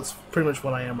pretty much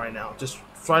what I am right now. Just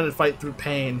trying to fight through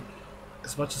pain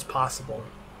as much as possible.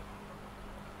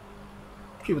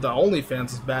 People that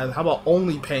OnlyFans is bad. How about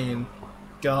Only Pain?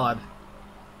 God.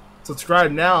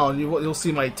 Subscribe now and you'll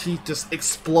see my teeth just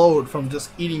explode from just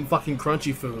eating fucking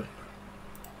crunchy food.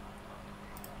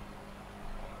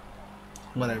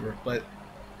 Whatever, but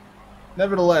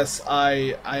nevertheless,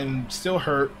 I'm still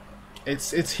hurt.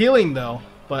 It's healing though,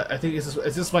 but I think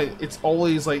it's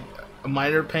always like a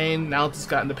minor pain. Now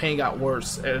the pain got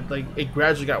worse. It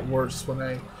gradually got worse when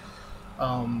I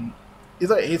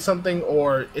either I ate something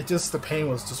or the pain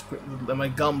was just, my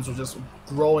gums were just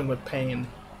growing with pain.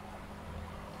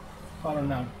 I don't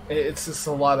know. It's just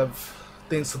a lot of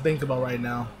things to think about right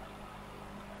now.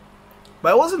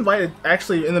 But I was invited,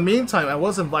 actually, in the meantime, I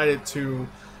was invited to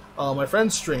my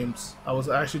friend's streams. I was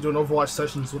actually doing Overwatch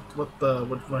sessions with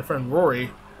my friend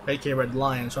Rory, aka Red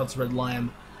Lion. Shout out to Red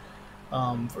Lion.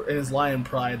 In his Lion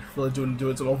Pride, really doing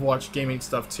some Overwatch gaming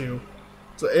stuff too.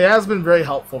 So it has been very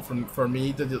helpful for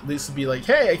me to at least be like,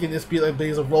 hey, I can just be a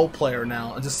role player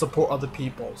now and just support other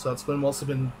people. So that's what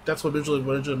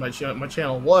originally my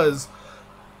channel was,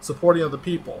 supporting other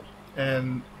people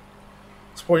and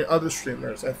supporting other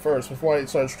streamers at first before I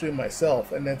started streaming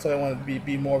myself, and then so I wanted to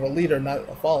be more of a leader, not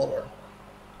a follower.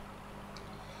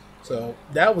 So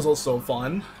that was also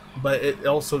fun. But it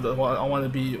also, I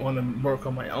want to work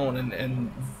on my own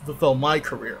and fulfill my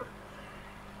career.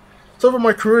 So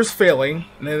my career is failing,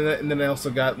 and then I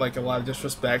also got like a lot of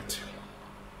disrespect,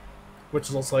 which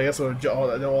is also, I guess,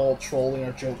 they're all trolling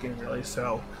or joking really.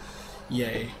 So,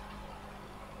 yay.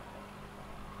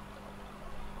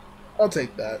 I'll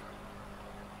take that.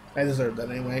 I deserve that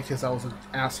anyway because I was an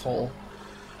asshole.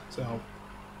 So,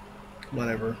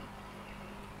 whatever.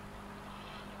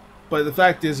 But the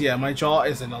fact is, yeah, my jaw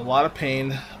is in a lot of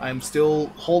pain. I'm still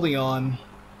holding on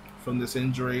from this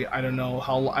injury. I don't know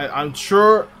how. I'm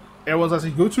sure everyone's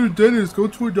asking, go to a dentist, go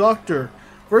to a doctor.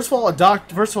 First of all, a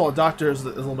doctor is a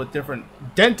little bit different.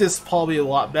 Dentist probably a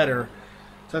lot better,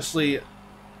 especially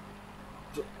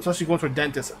going to a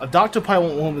dentist. A doctor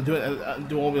probably won't be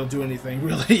able to do anything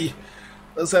really.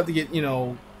 Let's have to get,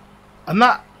 I'm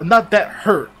not that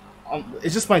hurt.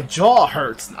 It's just my jaw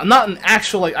hurts. I'm not an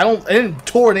actual, I didn't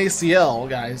tore an ACL,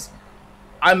 guys.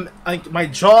 My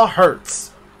jaw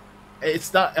hurts.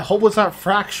 It's not, I hope it's not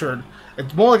fractured.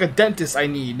 It's more like a dentist I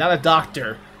need, not a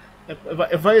doctor.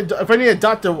 If I need a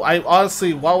doctor, I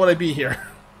honestly, why would I be here?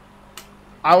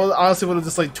 I would honestly would have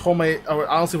just like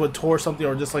tore something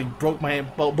or just like broke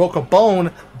a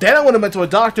bone. Then I would have went to a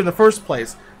doctor in the first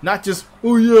place, not just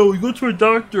oh yeah, we go to a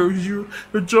doctor. Your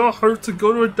jaw hurts, to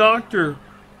go to a doctor.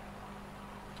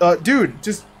 Dude,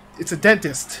 just it's a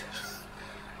dentist.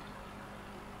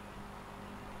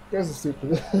 You guys are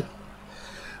stupid.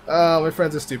 My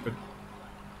friends are stupid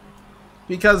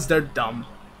because they're dumb.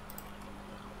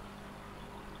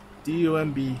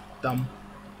 D-U-M-B, dumb.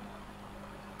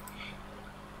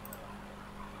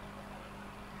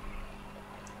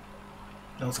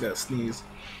 I also gotta sneeze.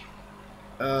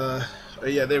 Oh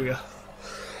yeah, there we go.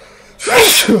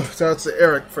 So it's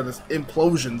Eric for the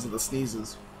implosions of the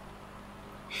sneezes.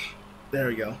 There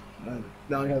we go.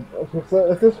 Now I got. Okay,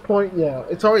 so at this point, yeah,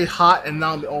 it's already hot, and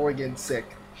now I'm already getting sick.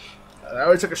 I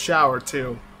already took a shower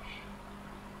too.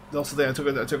 Also, then I took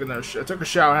a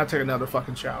shower. I have to take another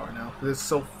fucking shower now because it's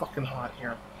so fucking hot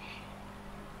here.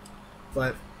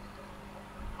 But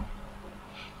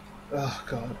oh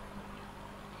god.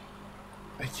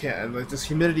 I can't. Like this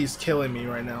humidity is killing me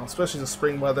right now, especially the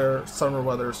spring weather, summer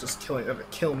weather is just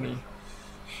kill me.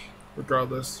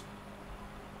 Regardless,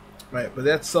 right? But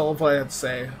that's all I have to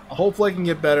say. Hopefully, I can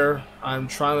get better. I'm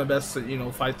trying my best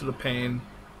to fight through the pain.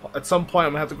 At some point,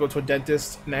 I'm gonna have to go to a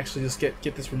dentist and actually just get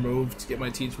this removed, get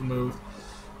my teeth removed.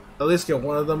 At least get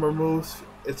one of them removed.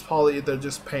 It's probably either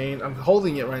just pain. I'm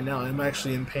holding it right now. And I'm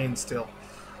actually in pain still,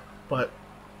 but.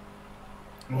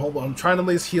 I'm trying to at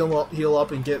least heal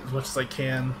up and get as much as I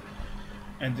can,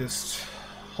 and just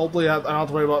hopefully I don't have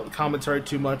to worry about the commentary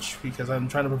too much because I'm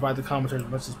trying to provide the commentary as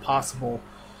much as possible.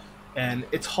 And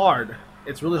it's hard.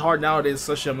 It's really hard nowadays,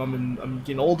 especially I'm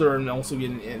getting older and also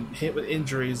getting hit with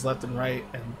injuries left and right,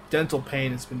 and dental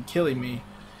pain has been killing me.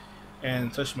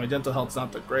 And especially my dental health's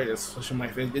not the greatest. Especially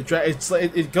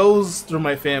it goes through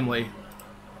my family.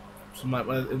 So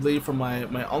it leads from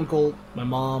my uncle, my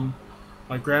mom,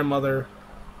 my grandmother.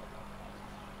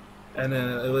 And then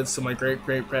it leads to my great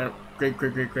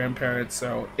grandparents.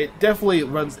 So it definitely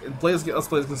runs. Us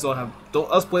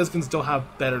Blazekins don't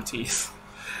have better teeth.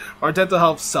 Our dental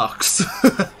health sucks.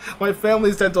 My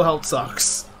family's dental health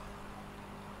sucks.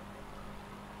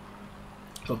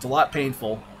 So it's a lot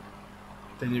painful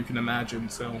than you can imagine.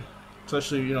 So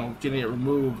especially getting it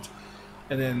removed,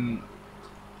 and then.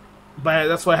 But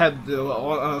that's why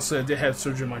honestly I did have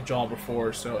surgery on my jaw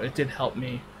before, so it did help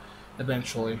me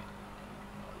eventually.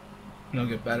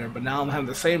 Get better, but now I'm having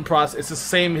the same process. It's the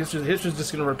same history. History's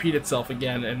just going to repeat itself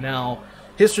again, and now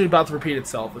history about to repeat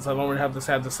itself. As I'm going to have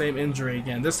the same injury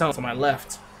again. This time it's on my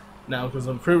left now, because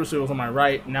previously it was on my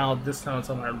right. Now this time it's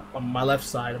on my left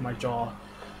side of my jaw,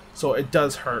 so it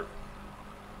does hurt.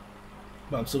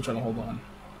 But I'm still trying to hold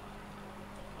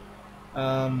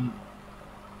on.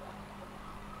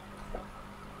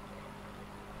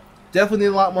 Definitely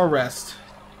need a lot more rest.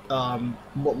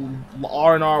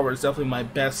 R&R was definitely my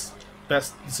best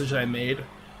decision I made.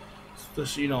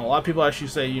 Especially, a lot of people actually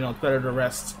say, it's better to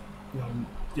rest.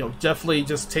 Definitely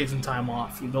just take some time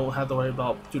off. You don't have to worry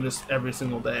about doing this every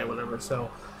single day or whatever. So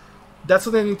that's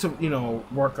what I need to,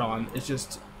 work on. It's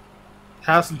just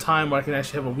have some time where I can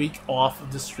actually have a week off of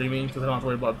just streaming because I don't have to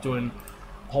worry about doing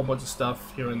a whole bunch of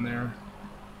stuff here and there.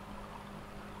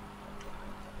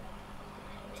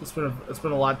 It's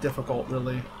been a lot difficult,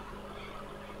 really.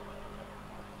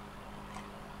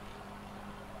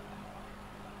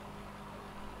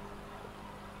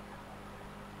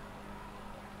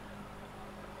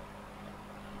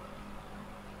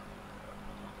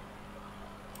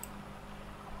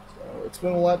 It's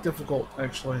been a lot difficult,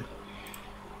 actually,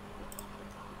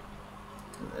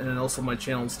 and also my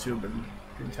channels too been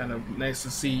kind of nice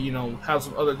to see. Have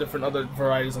some other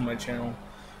varieties on my channel,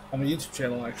 on my YouTube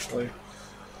channel, actually.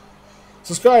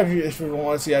 Subscribe if you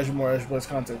want to see more Azure Boys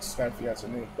content. Subscribe if you guys are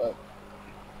new. But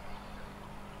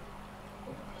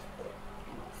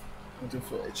I do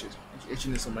feel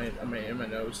itchiness in my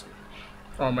nose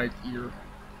or on my ear.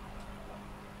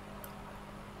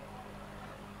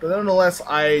 But nonetheless,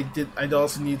 I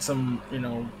also need some,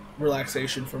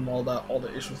 relaxation from all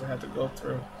the issues I had to go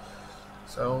through.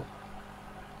 So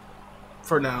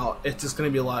for now, it's just going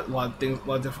to be a lot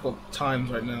of difficult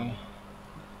times right now.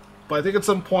 But I think at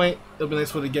some point it'll be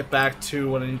nice for me to get back to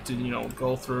what I need to,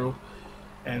 go through,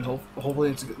 and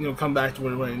hopefully to come back to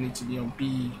where I need to,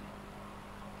 be.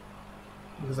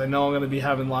 Because I know I'm going to be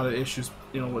having a lot of issues,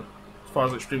 with as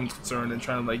far as streaming is concerned, and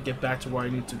trying to get back to where I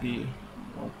need to be.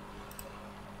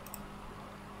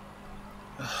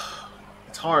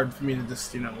 It's hard for me to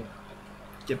just,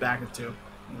 get back into,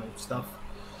 stuff.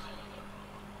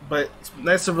 but it's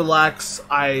nice to relax.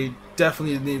 I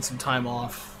definitely need some time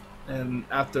off, and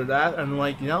after that, I'm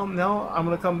like, no, I'm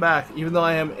gonna come back, even though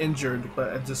I am injured.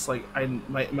 But I just like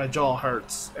my jaw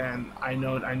hurts, and I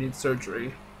know I need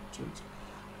surgery.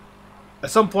 At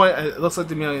some point, it looks like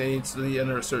to me I need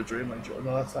another surgery in my jaw.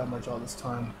 No, that's not my jaw this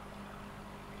time.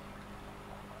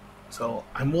 So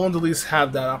I'm willing to at least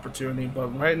have that opportunity, but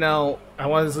right now I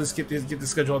want to at least get the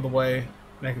schedule out of the way,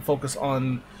 and I can focus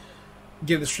on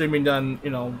getting the streaming done. You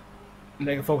know, and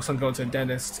I can focus on going to a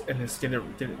dentist and just get it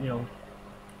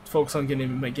focus on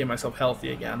getting myself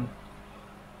healthy again.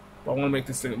 But I want to make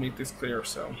this clear.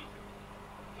 So.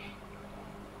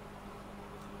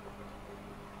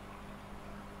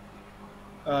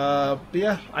 But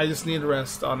yeah, I just need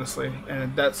rest, honestly,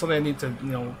 and that's something I need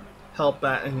to, help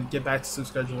that and get back to some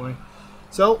scheduling.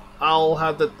 So I'll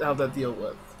have that deal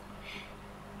with.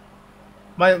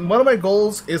 One of my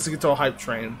goals is to get to a hype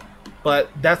train, but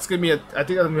that's gonna be I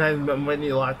think I might need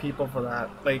a lot of people for that,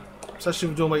 like especially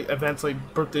if we're doing like events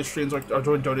like birthday streams or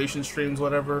doing donation streams,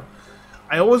 whatever.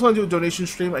 I always want to do a donation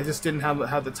stream. I just didn't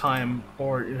have the time,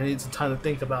 or I need some time to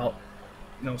think about,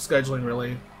 scheduling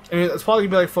really. I mean, it's probably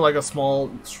gonna be like for like a small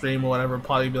stream or whatever.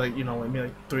 Probably be like maybe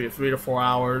like three to 4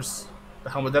 hours.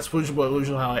 That's usually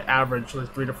how I average,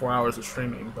 like 3 to 4 hours of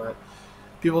streaming. But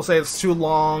people say it's too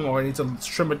long, or I need to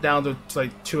trim it down to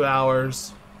like 2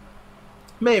 hours.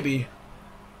 Maybe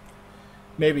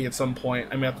at some point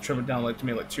I may have to trim it down like to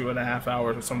maybe like 2.5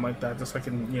 hours or something like that, just so I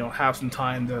can have some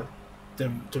time to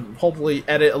hopefully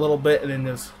edit a little bit and then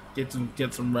just get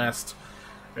some rest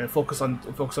and focus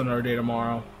on our day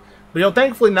tomorrow. But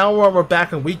thankfully now we're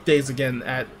back on weekdays again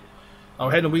we're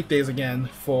heading to weekdays again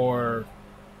for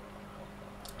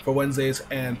Wednesdays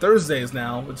and Thursdays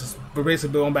now, which is we're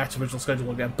basically going back to original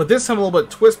schedule again. But this time a little bit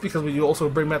twist, because we also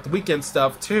bring back the weekend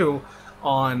stuff too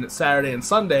on Saturday and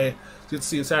Sunday. So you can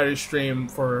see a Saturday stream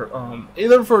for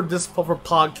either for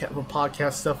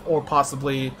podcast stuff or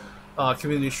possibly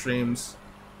community streams.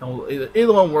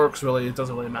 Either one works really. It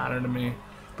doesn't really matter to me.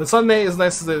 But Sunday is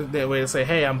nice as a way to say,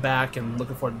 hey, I'm back and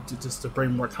looking forward to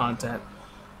bring more content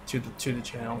to the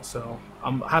channel. So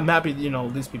I'm happy to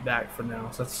at least be back for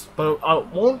now. So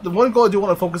the one goal I do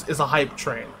want to focus is a hype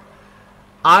train.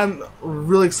 I'm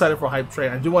really excited for a hype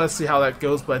train. I do want to see how that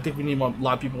goes, but I think we need a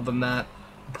lot of people than that.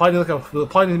 We'll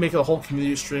probably need to make it a whole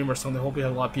community stream or something. I hope we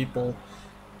have a lot of people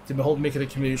to make it a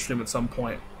community stream at some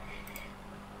point.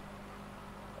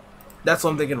 That's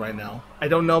what I'm thinking right now. I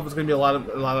don't know if it's going to be a lot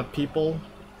of people.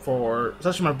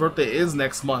 Especially my birthday is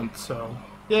next month, so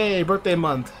yay, birthday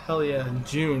month, hell yeah, in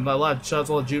June. A lot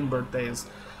of June birthdays,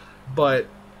 but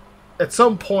at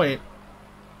some point,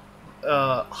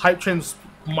 hype trains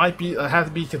might have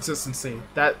to be consistency.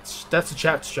 That's the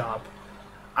chat's job.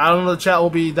 I don't know if the chat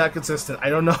will be that consistent. I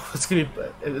don't know if it's gonna be.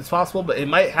 It's possible, but it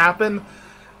might happen.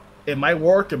 It might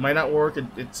work. It might not work.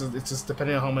 It's just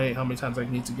depending on how many times I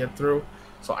need to get through.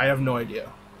 So I have no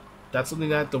idea. That's something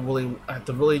that I have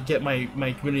to really get my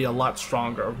community a lot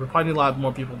stronger. We're probably need a lot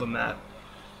more people than that.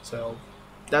 So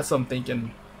that's what I'm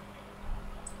thinking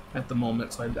at the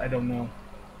moment. So I don't know.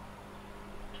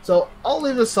 So I'll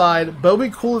leave it aside, but it'll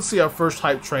be cool to see our first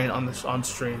hype train on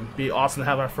stream. It'd be awesome to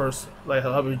have our first, like,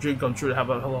 have a dream come true to have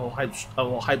a little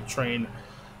hype train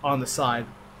on the side.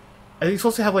 I think it's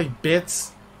supposed to have like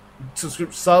bits,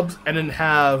 subs, and then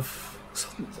have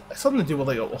something to do with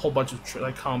like a whole bunch of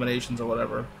like combinations or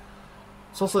whatever.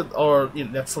 So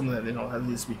that's something that that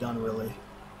needs to be done really.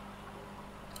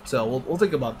 So we'll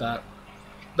think about that.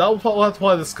 We'll have to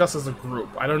probably discuss as a group.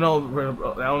 I don't know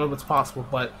if it's possible,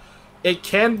 but it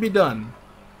can be done.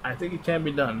 I think it can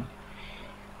be done.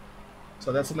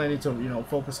 So that's something I need to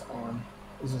focus on.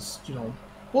 Is just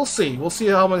we'll see. We'll see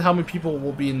how many people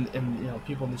will be in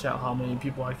people in the chat. How many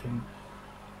people I can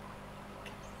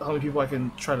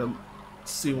try to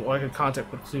see what I can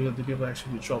contact with the people that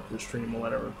actually show up to the stream or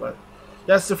whatever. But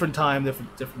that's different time,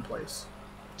 different place.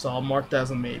 So I'll mark that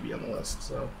as a maybe on the list.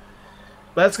 So,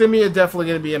 but that's definitely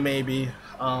gonna be a maybe.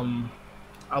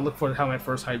 I'll look forward to how my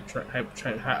first hype train.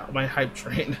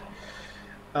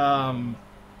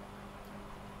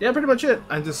 Yeah, pretty much it.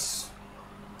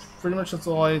 Pretty much that's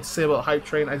all I need to say about hype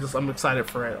train. I'm excited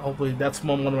for it. Hopefully that's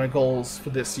one of my goals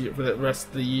for this year, for the rest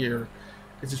of the year,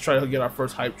 is to try to get our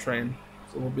first hype train.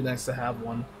 So it will be nice to have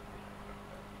one.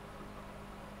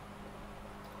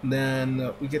 And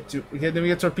then we get to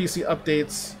our PC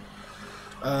updates.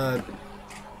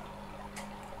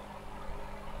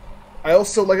 I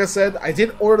also, like I said, I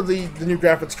did order the new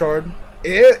graphics card.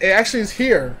 It actually is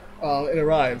here. It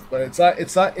arrived, but it's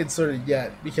not inserted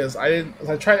yet because I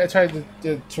tried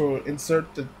to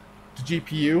insert the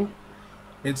GPU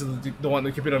into the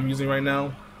computer I'm using right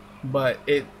now, but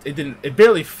it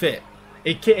barely fit.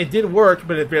 It did work,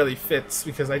 but it barely fits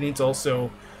because I need to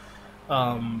also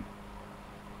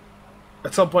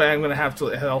at some point I'm gonna have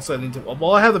to also need to.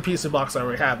 Well, I have the PC box I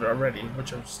already have it already,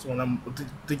 which is when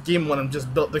the game when I'm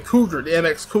just built the Cougar, the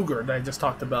MX Cougar that I just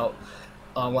talked about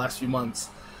last few months.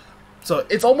 So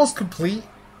it's almost complete.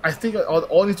 I think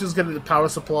all I need to do is get the power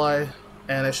supply,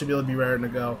 and I should be able to be ready to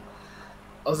go.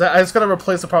 I just gotta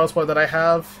replace the power supply that I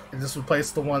have, and just replace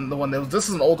the one that was. This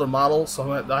is an older model,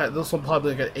 so this one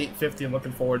probably like at 850. I'm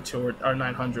looking forward to, or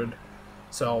 900.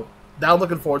 So that I'm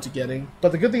looking forward to getting.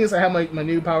 But the good thing is I have my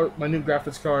new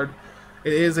graphics card.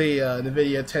 It is a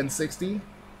NVIDIA 1060,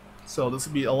 so this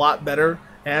would be a lot better.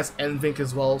 It has NVENC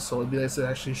as well, so it'd be nice to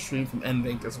actually stream from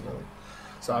NVENC as well.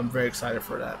 So I'm very excited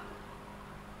for that.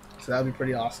 So that'd be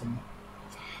pretty awesome.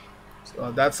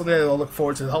 So that's something I'll look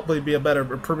forward to. Hopefully, be a better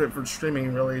improvement for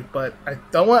streaming, really. But I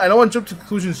don't want to jump to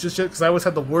conclusions just yet because I always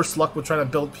had the worst luck with trying to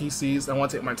build PCs. I want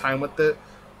to take my time with it.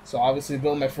 So obviously,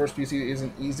 building my first PC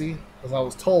isn't easy because I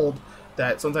was told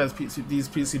that sometimes these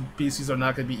PCs are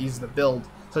not going to be easy to build,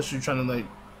 especially trying to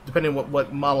depending on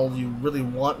what model you really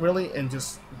want, and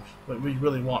just what you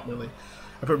really want,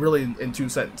 I put really in 2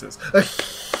 sentences.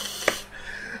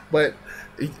 But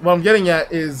what I'm getting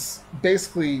at is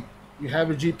basically you have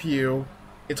a GPU.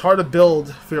 It's hard to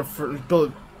build for your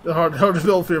hard to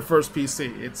build for your first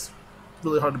PC. It's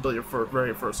really hard to build your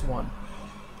very first one.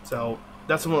 So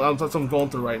that's what I'm going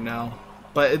through right now.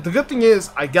 But the good thing is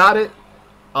I got it.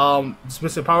 Just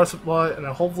missing a power supply, and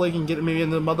I hopefully can get it maybe in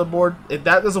the motherboard. If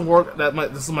that doesn't work,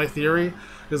 this is my theory.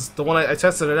 Because the one I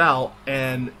tested it out,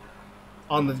 and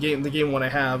on the game one I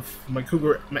have my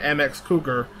MX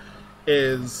Cougar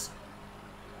is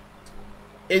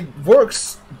it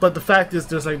works, but the fact is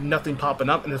there's nothing popping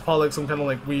up, and it's probably some kind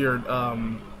of weird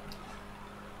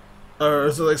or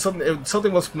is it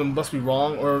something must be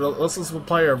wrong, or let's just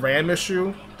apply a RAM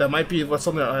issue. That might be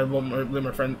something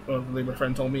my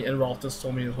friend told me, and Rolf just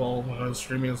told me as well when I was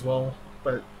streaming as well.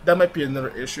 But that might be another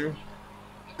issue.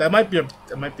 That might be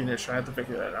an issue. I have to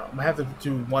figure that out. I might have to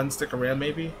do 1 stick of RAM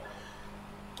maybe.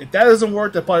 If that doesn't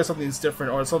work, then probably something's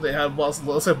different, or something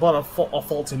let's say I bought a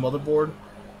faulty motherboard.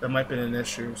 That might be an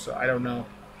issue. So I don't know.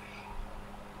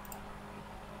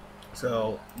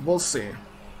 So we'll see.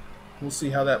 We'll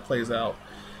see how that plays out.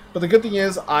 But the good thing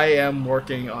is I am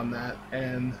working on that,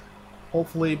 and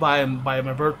hopefully by my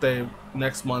birthday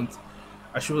next month,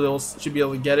 I should be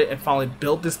able to get it and finally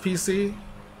build this PC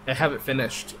and have it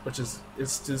finished. Which is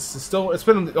it's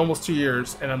been almost 2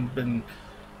 years, and I've been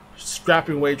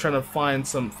scrapping away trying to find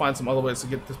some other ways to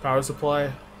get this power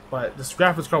supply. But this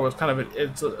graphics card was kind of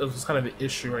an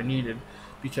issue I needed,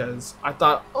 because I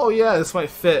thought, oh yeah, this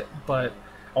might fit, but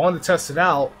I wanted to test it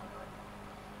out.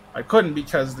 I couldn't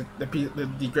because the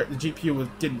GPU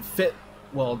didn't fit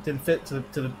to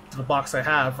the box I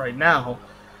have right now.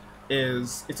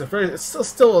 It's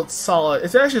still solid.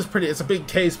 It's a big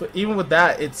case, but even with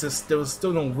that, there was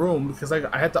still no room because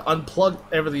I had to unplug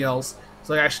everything else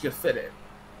so I actually could fit it.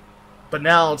 But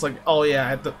now it's like, oh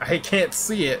yeah, I can't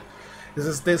see it.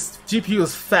 This GPU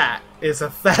is fat. It's a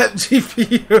fat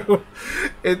GPU.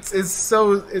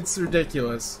 It's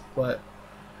ridiculous, but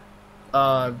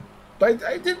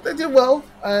I did well.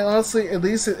 I honestly, at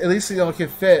least it can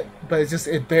fit, but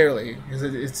it barely, because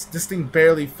this thing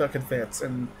barely fucking fits,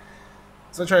 and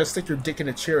it's like trying to stick your dick in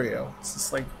a Cheerio. It's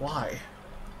just like, why?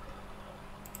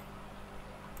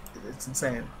 It's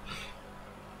insane.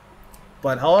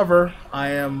 But however, I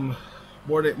am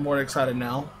more excited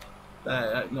now.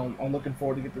 I'm looking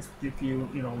forward to get this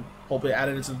GPU. Hopefully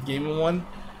added into the gaming one,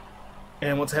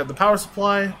 and once I have the power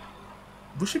supply,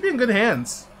 we should be in good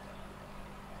hands.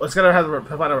 It's gotta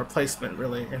provide a replacement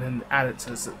really, and then add it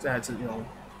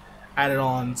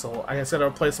on. So I said, I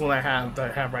replace the one that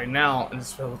I have right now, and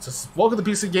just welcome to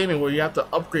PC gaming, where you have to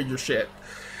upgrade your shit.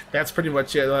 That's pretty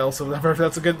much it. That's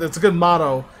a good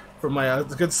motto for a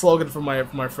good slogan for my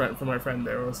friend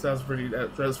there.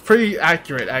 That was pretty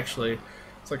accurate actually.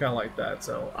 So I kind of like that.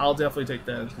 So I'll definitely take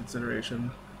that into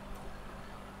consideration.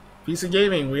 PC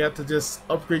gaming, we have to just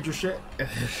upgrade your shit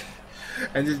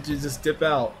and just dip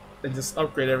out and just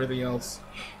upgrade everything else.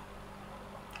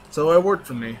 So it worked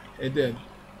for me. It did.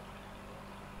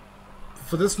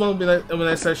 For this month, when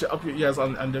I said I should upgrade you guys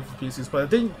on different PCs, but I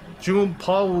think June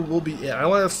probably will be it. I don't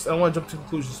want to jump to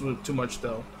conclusions too much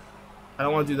though. I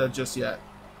don't want to do that just yet.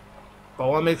 But I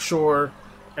want to make sure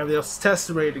everything else is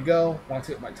tested, ready to go. I want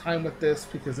to take my time with this,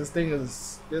 because this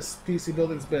PC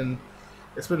building's been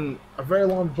a very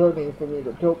long journey for me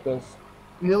to build this.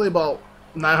 Nearly about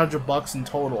 $900 in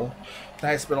total.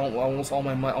 I spent almost all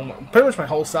my money, pretty much my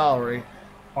whole salary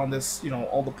on this.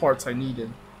 All the parts I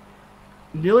needed.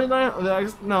 Nearly 9?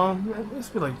 No, it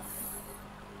must be like...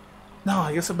 No,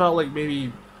 I guess about like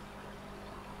maybe...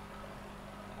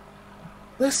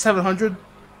 Like 700?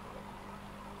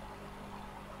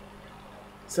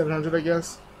 700, I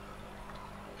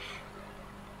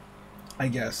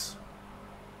guess.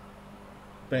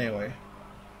 But anyway.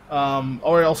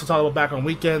 Or also talk about back on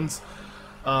weekends.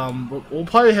 We'll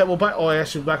probably have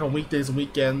actually back on weekdays and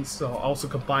weekends. So also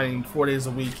combining 4 days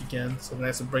a week again. So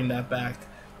nice to bring that back.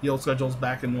 The old schedule's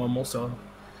back in normal. So,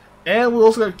 and we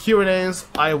also got Q&As.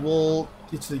 I will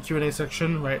get to the Q&A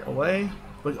section right away.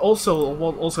 But also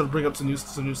we'll also bring up some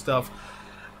new stuff.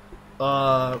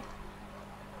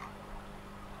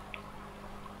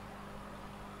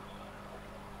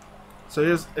 So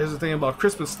here's the thing about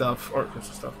Christmas stuff.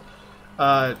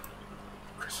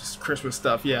 Christmas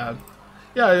stuff, yeah.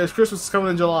 Yeah, it's Christmas is coming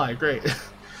in July. Great.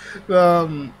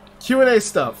 Q&A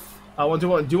stuff. Do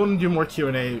want to do more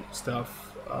Q&A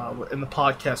stuff in the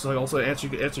podcast, so I can also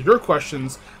answer your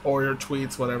questions or your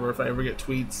tweets, whatever, if I ever get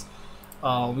tweets.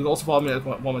 You can also follow me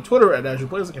on my Twitter at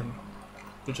AzureBlazeAgain.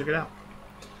 Go check it out.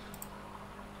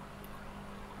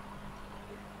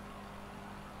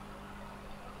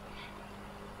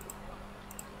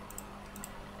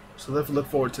 So let's look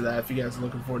forward to that if you guys are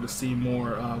looking forward to see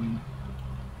more.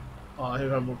 I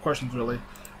have more questions really,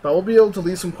 but we'll be able to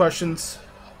leave some questions.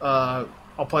 I'll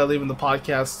probably leave in the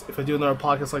podcast. If I do another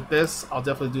podcast like this, I'll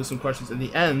definitely do some questions in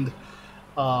the end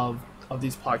of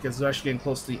these podcasts. We're actually getting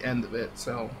close to the end of it,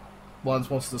 so I'm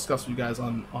supposed to discuss with you guys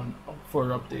on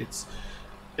further updates.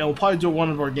 And we'll probably do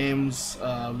one of our games.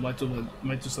 Might do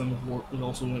some. We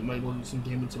also might do some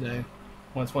gaming today.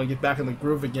 Once I get back in the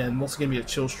groove again. Mostly gonna be a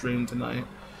chill stream tonight.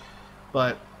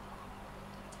 But,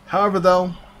 however,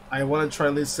 though, I want to try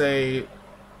at least say,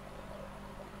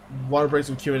 want to bring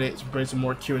some Q&A, bring some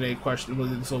more Q&A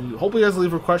questions. So hopefully, you guys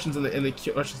leave your questions in the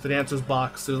questions and answers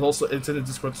box. It's in the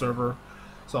Discord server,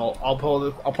 so I'll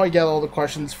probably get all the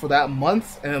questions for that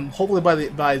month, and hopefully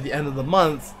by the end of the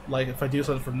month, like if I do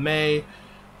something for May,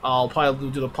 I'll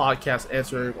probably do the podcast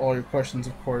answering all your questions,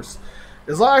 of course.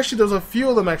 There's a few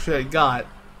of them actually I got.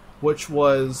 Which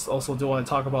was also do want to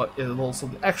talk about it also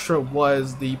the extra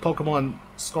was the Pokemon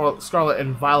Scarlet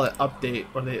and Violet update,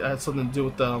 where they had something to do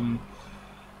with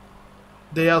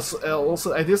they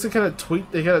also I guess they kind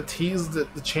of teased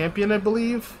the champion, I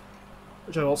believe,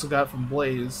 which I also got from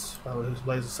Blaze.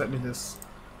 Blaze sent me this.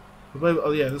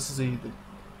 Oh yeah, this is the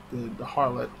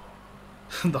Harlot,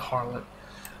 the Harlot.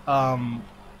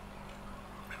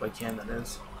 If I can, that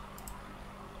is.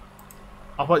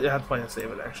 I'll probably have to save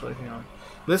it actually. Hang on.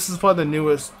 This is probably the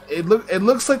newest. It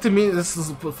looks like to me this is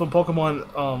from Pokemon.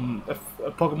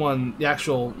 Pokemon, the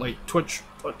actual like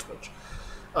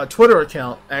Twitter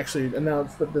account actually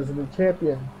announced that there's a new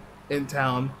champion in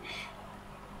town,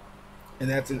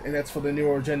 and that's for the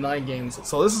newer Gen 9 games.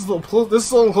 So this is all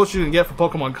the closer you can get for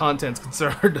Pokemon content's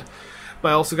concerned. But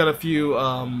I also got a few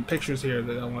pictures here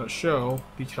that I want to show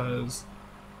because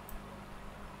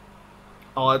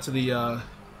I'll add to the.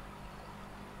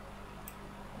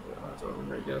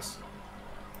 Over, I guess.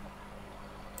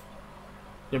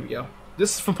 Here we go.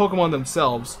 This is from Pokemon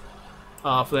themselves,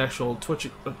 for the actual Twitch.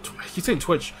 I keep saying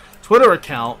Twitch. Twitter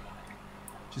account.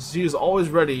 She is always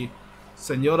ready,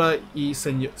 Senora y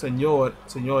Senori,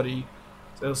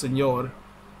 Senor.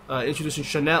 Introducing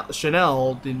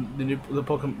Chanel, the new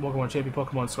Pokemon champion,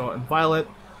 Pokemon Scarlet and Violet.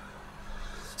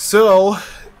 So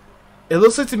it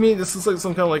looks like to me this is like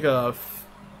some kind of like a.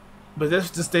 But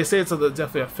they say it's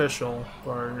definitely official,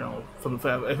 or from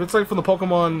the if it's like from the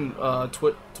Pokemon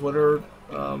Twitter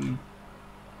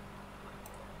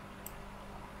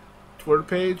Twitter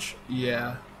page,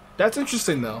 yeah, that's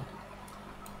interesting though.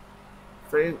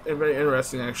 Very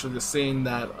interesting actually, just seeing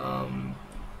that.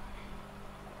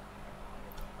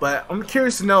 But I'm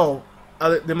curious to know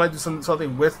they might do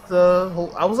something with the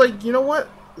whole. I was like, you know what?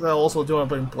 I also do want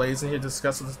to bring Blaze in here to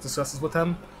discuss this with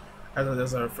him.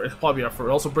 It's probably our first.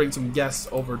 Also bring some guests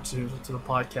over to the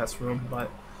podcast room,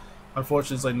 but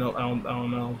unfortunately, it's like no, I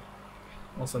don't know.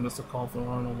 Also, I missed a call from.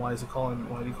 I don't know why is he calling?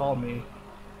 Why did he call me?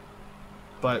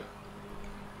 But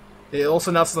it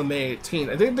also announced on May 18th.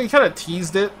 I think they kind of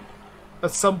teased it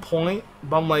at some point,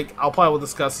 but I'm like, I'll probably will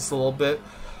discuss this a little bit.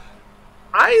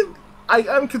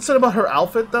 I'm concerned about her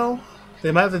outfit though.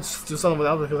 They might have to do something with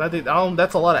outfit because I think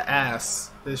that's a lot of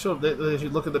ass. They should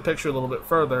look at the picture a little bit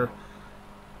further.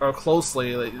 Or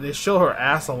closely, they show her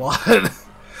ass a lot.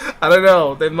 I don't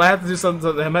know. They might have to do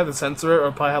something. They might have to censor it,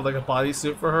 or probably have like a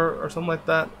bodysuit for her, or something like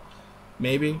that.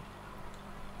 Maybe.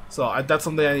 So that's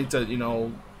something I need to,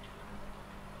 I'm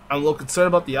a little concerned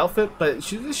about the outfit, but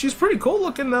she's pretty cool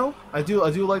looking though. I do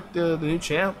like the new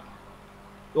champ.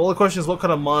 The only question is what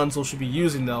kind of mons we should be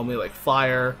using though. Maybe like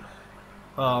fire.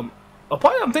 I'm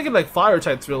thinking like fire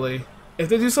types really. If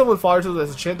they do something with fire types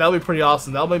as a champ, that would be pretty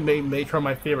awesome. That would make her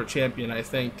my favorite champion, I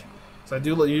think. So I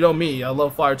do, you know me, I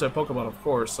love fire type Pokemon, of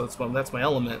course. So that's my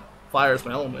element. Fire is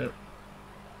my element.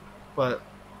 But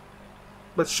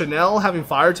Chanel having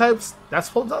fire types,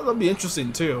 that'd be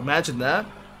interesting too. Imagine that.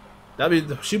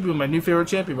 She'd be my new favorite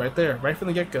champion right there, right from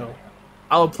the get go.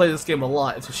 I would play this game a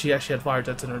lot if she actually had fire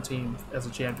types in her team as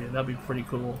a champion. That'd be pretty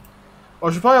cool.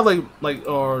 Or she'd probably have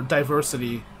or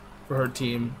diversity for her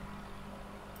team.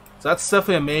 So that's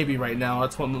definitely a maybe right now.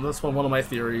 That's one of my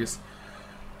theories.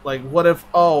 Like, what if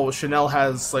Chanel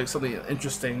has like something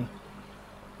interesting?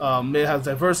 Maybe it has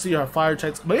diversity or fire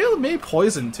types. Maybe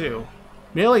poison too.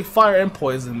 Maybe like fire and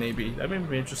poison. Maybe that may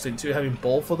be interesting too. Having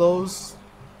both of those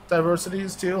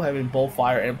diversities too. Having both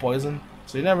fire and poison.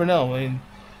 So you never know. I mean,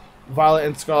 Violet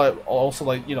and Scarlet also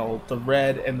like the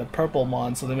red and the purple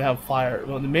mon. So they may have fire.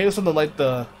 Maybe something like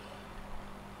the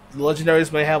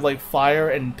legendaries may have like fire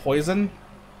and poison.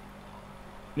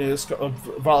 Maybe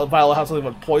Violet has something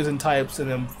with poison types,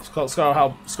 and then Scarlet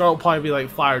will probably be like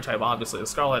fire type. Obviously,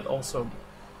 Scarlet also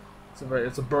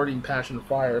it's a burning passion of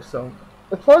fire. So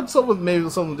it's probably maybe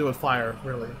something to do with fire.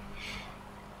 Really,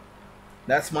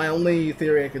 that's my only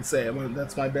theory I could say.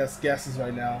 That's my best guesses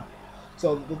right now.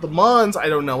 So the mons, I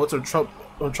don't know. What's a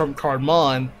trump card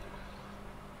mon?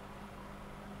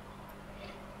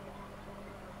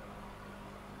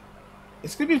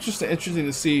 It's gonna be interesting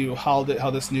to see how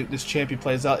this champion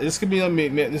plays out. This could be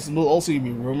this will also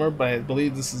be rumor, but I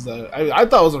believe this is I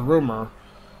thought it was a rumor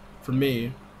for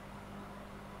me.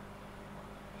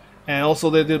 And also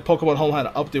they did Pokemon Home had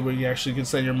an update where you actually can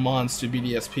send your mons to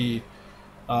BDSP,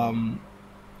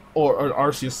 or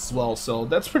Arceus as well. So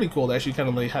that's pretty cool. They actually kind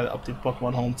of like had an update for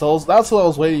Pokemon Home. So that's what I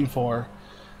was waiting for,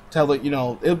 to have like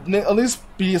at least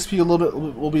BDSP a little bit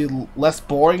will be less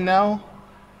boring now,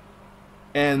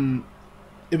 and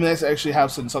it'd be nice to actually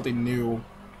have something new.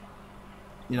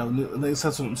 At least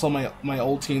have some of my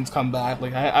old teams come back.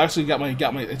 Like I actually got my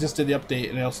I just did the update,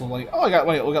 and I also I got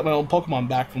my old Pokemon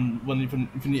back from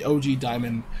the OG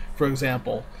Diamond, for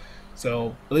example.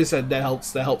 So at least that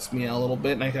helps me out a little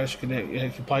bit, and I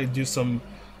could probably do some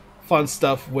fun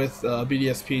stuff with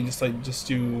BDSP and just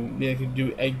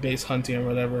do egg based hunting or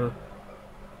whatever.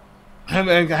 I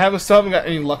haven't got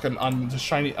any luck on the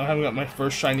shiny. I haven't got my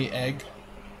first shiny egg.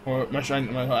 Or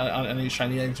on any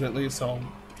shiny eggs at least,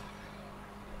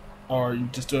 or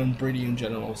just doing breeding in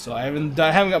general. So I haven't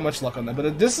got much luck on that.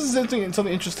 But this is something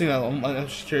interesting that I'm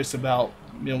just curious about.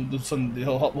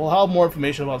 We'll have more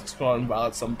information about Scarlet and Violet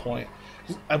at some point.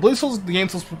 I believe the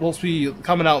game's supposed to be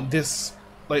coming out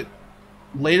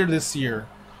later this year,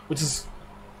 which is,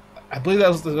 I believe that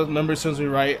was the number serves me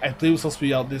right. I believe it's supposed to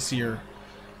be out this year.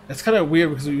 It's kind of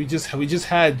weird because we just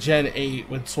had Gen 8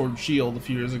 with Sword and Shield a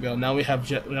few years ago. Now we have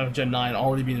Gen 9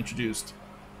 already being introduced.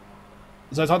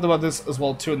 So I talked about this as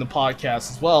well too in the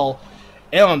podcast as well,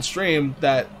 and on stream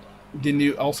that the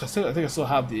new. Also, I think I still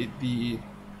have the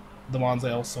ones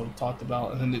I also talked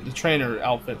about, and then the trainer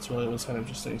outfits really was kind of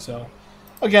interesting. So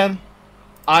again,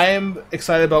 I am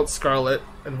excited about Scarlet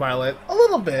and Violet a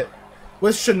little bit.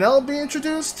 With Chanel being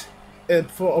introduced, and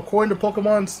according to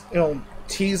Pokemon's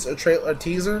teaser,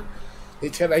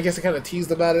 I guess they kind of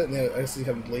teased about it, and then I guess they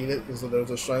kind of delayed it because there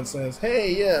was a shrine saying,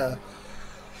 "Hey, yeah,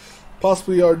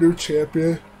 possibly our new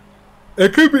champion."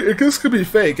 This could be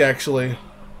fake actually.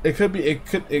 It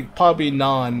probably be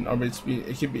non, or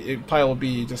it probably will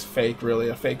be just fake, really,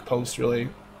 a fake post, really,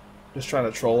 just trying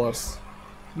to troll us,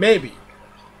 maybe.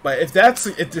 But if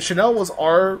the Chanel was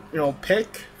our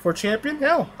pick for champion,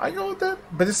 hell, I go with that.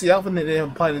 But it's the outfit that they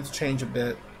probably need to change a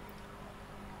bit.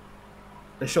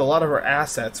 They show a lot of her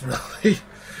assets, really,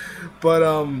 but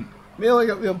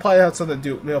they'll probably have something to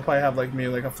do. They'll probably have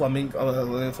maybe a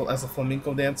flamenco as a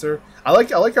flamenco dancer. I like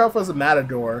her outfit as a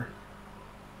matador.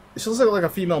 She looks like a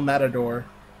female matador.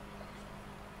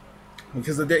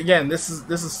 Because again, this is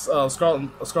Scarlet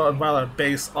and Violet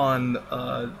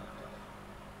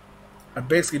are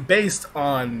basically based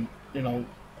on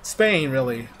Spain,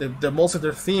 really. Most of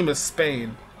their theme is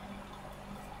Spain.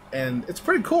 And it's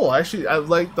pretty cool. Actually, I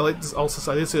like this also.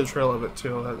 I did see the trailer of it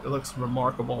too. It looks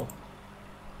remarkable.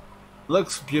 It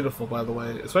looks beautiful, by the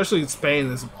way. Especially in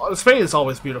Spain. Spain is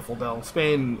always beautiful, though.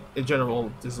 Spain in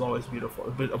general is always beautiful.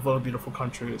 One of the beautiful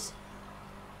countries.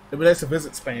 It'd be nice to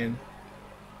visit Spain.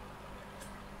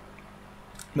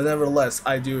 But nevertheless,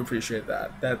 I do appreciate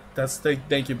that.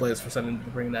 Thank you, Blaze, for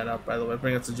bringing that up. By the way,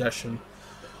 bringing a suggestion.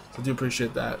 So I do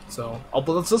appreciate that. So,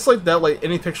 but it's just like that. Like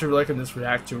any picture I can just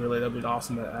react to, really, that'd be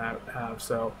awesome to have.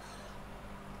 So,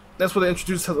 that's what I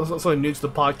introduced something new to the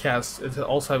podcast. It's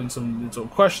also having some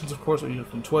questions, of course, either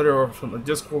from Twitter or from the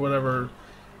Discord, whatever.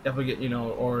 If I get,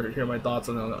 or hear my thoughts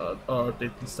on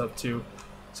updates and stuff too.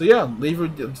 So yeah,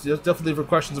 definitely leave your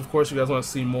questions. Of course, if you guys want to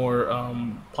see more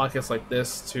podcasts like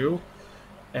this too,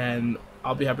 and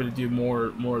I'll be happy to do more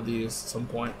of these at some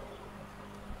point.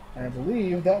 I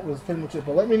believe that was pretty much it.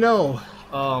 But let me know.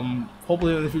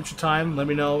 Hopefully in the future time, let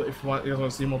me know if you guys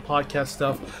want to see more podcast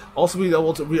stuff. Also, be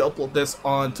able to re-upload this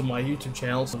onto my YouTube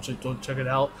channel, so go check it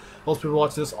out. Most people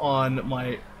watch this on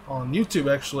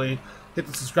YouTube. Actually, hit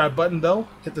the subscribe button though.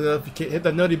 Hit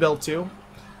the noti bell too.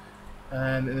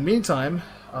 And in the meantime,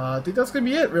 I think that's gonna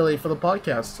be it really for the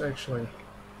podcast. Actually,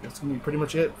 that's gonna be pretty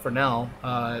much it for now.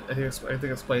 I think I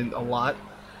explained a lot.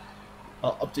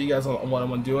 Up to you guys on what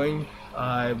I'm doing.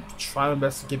 I'm trying my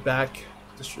best to get back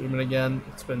to streaming again.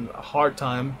 It's been a hard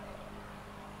time,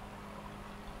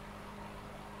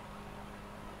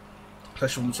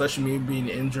 especially me being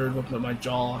injured with my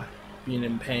jaw being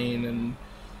in pain, and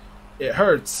it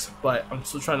hurts. But I'm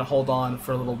still trying to hold on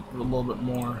for a little bit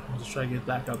more. I'm just trying to get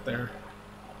back out there.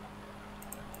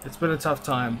 It's been a tough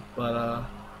time, but I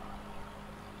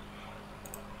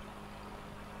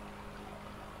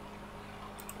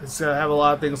have a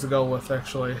lot of things to go with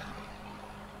actually.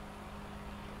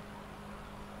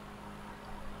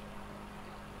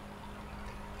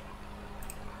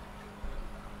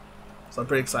 So I'm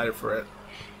pretty excited for it.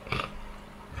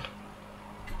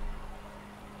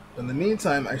 In the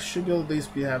meantime, I should be able to at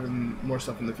least be having more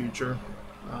stuff in the future.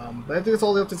 But I think that's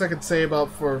all the updates I could say about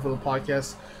for the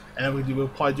podcast. And we'll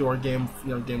probably do our game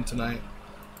tonight.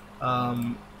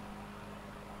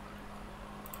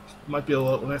 Might be a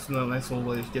nice little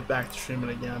way to get back to streaming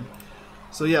again.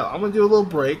 So yeah, I'm gonna do a little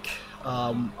break.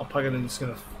 I'm probably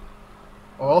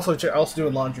I'll also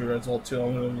doing laundry as well too.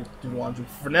 I'm gonna do laundry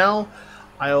for now.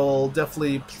 I'll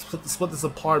definitely split this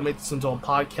apart, make this into a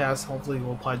podcast. Hopefully,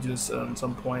 we'll probably do this at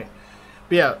some point.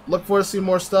 But yeah, look forward to seeing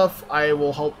more stuff. I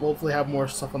will hopefully have more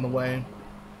stuff on the way.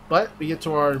 But we get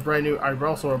to our brand new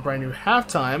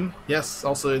halftime. Yes,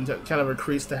 also kind of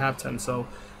increased the halftime. So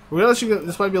we're actually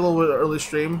this might be a little bit early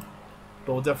stream,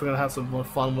 but we're definitely gonna have some more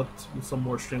fun with some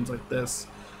more streams like this.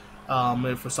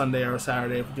 Maybe for Sunday or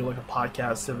Saturday, if we do like a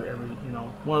podcast every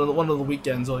one of the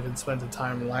weekends, so I can spend the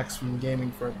time relax from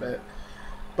gaming for a bit.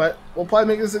 But we'll probably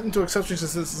make this into exception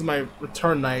since this is my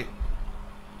return night.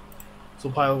 So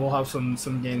we'll have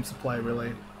some games to play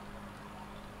really.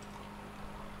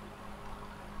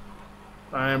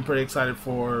 I am pretty excited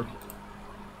for.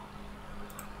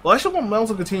 Well, actually, I'll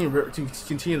also continue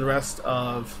the rest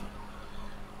of.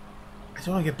 I just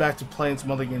want to get back to playing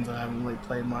some other games I haven't really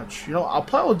played much. I'll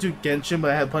probably do Genshin,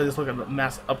 but I had probably just like a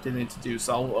mass update I need to do,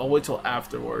 so I'll wait till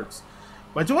afterwards.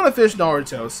 But I do want to finish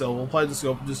Naruto, so we'll probably just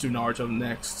do Naruto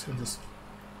next and just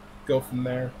go from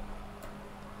there.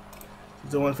 I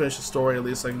do want to finish the story at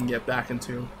least so I can get back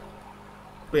into.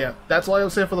 But yeah, that's all I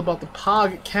was saying about the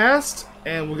Pogcast,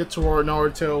 and we'll get to our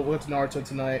Naruto. We'll get to Naruto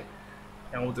tonight,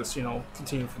 and we'll just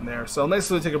continue from there. So nice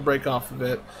to take a break off of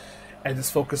it and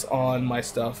just focus on my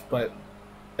stuff. But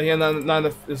again,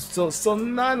 it's still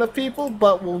not enough people,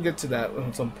 but we'll get to that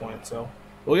at some point. So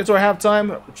we'll get to our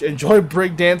halftime. Enjoy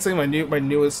break dancing, my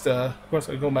newest. Of course,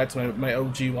 I go back to my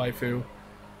OG waifu.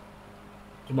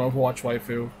 My Overwatch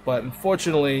waifu, but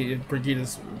unfortunately,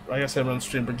 Brigitta's. Like I said on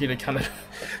stream, Brigitta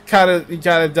kind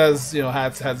of does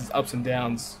has its ups and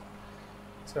downs.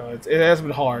 So it has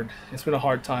been hard. It's been a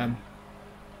hard time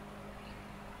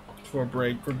for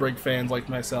break fans like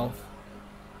myself.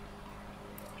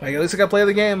 Like, at least I got to play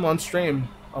the game on stream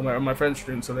on my friend's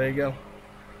stream. So there you go.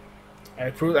 I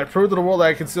proved to the world that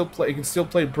I can still play. You can still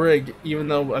play Brig, even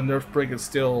though a nerf Brig is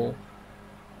still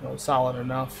solid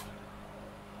enough.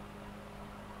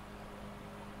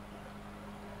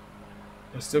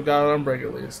 I still got it on break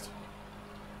at least.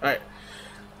 Alright.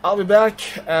 I'll be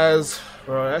back as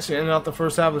we're actually ending out the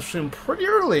first half of the stream pretty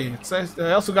early. It's nice.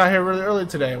 I also got here really early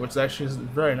today, which is actually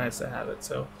very nice to have it.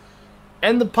 So,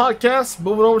 end the podcast,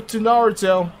 moving over to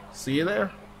Naruto. See you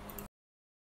there.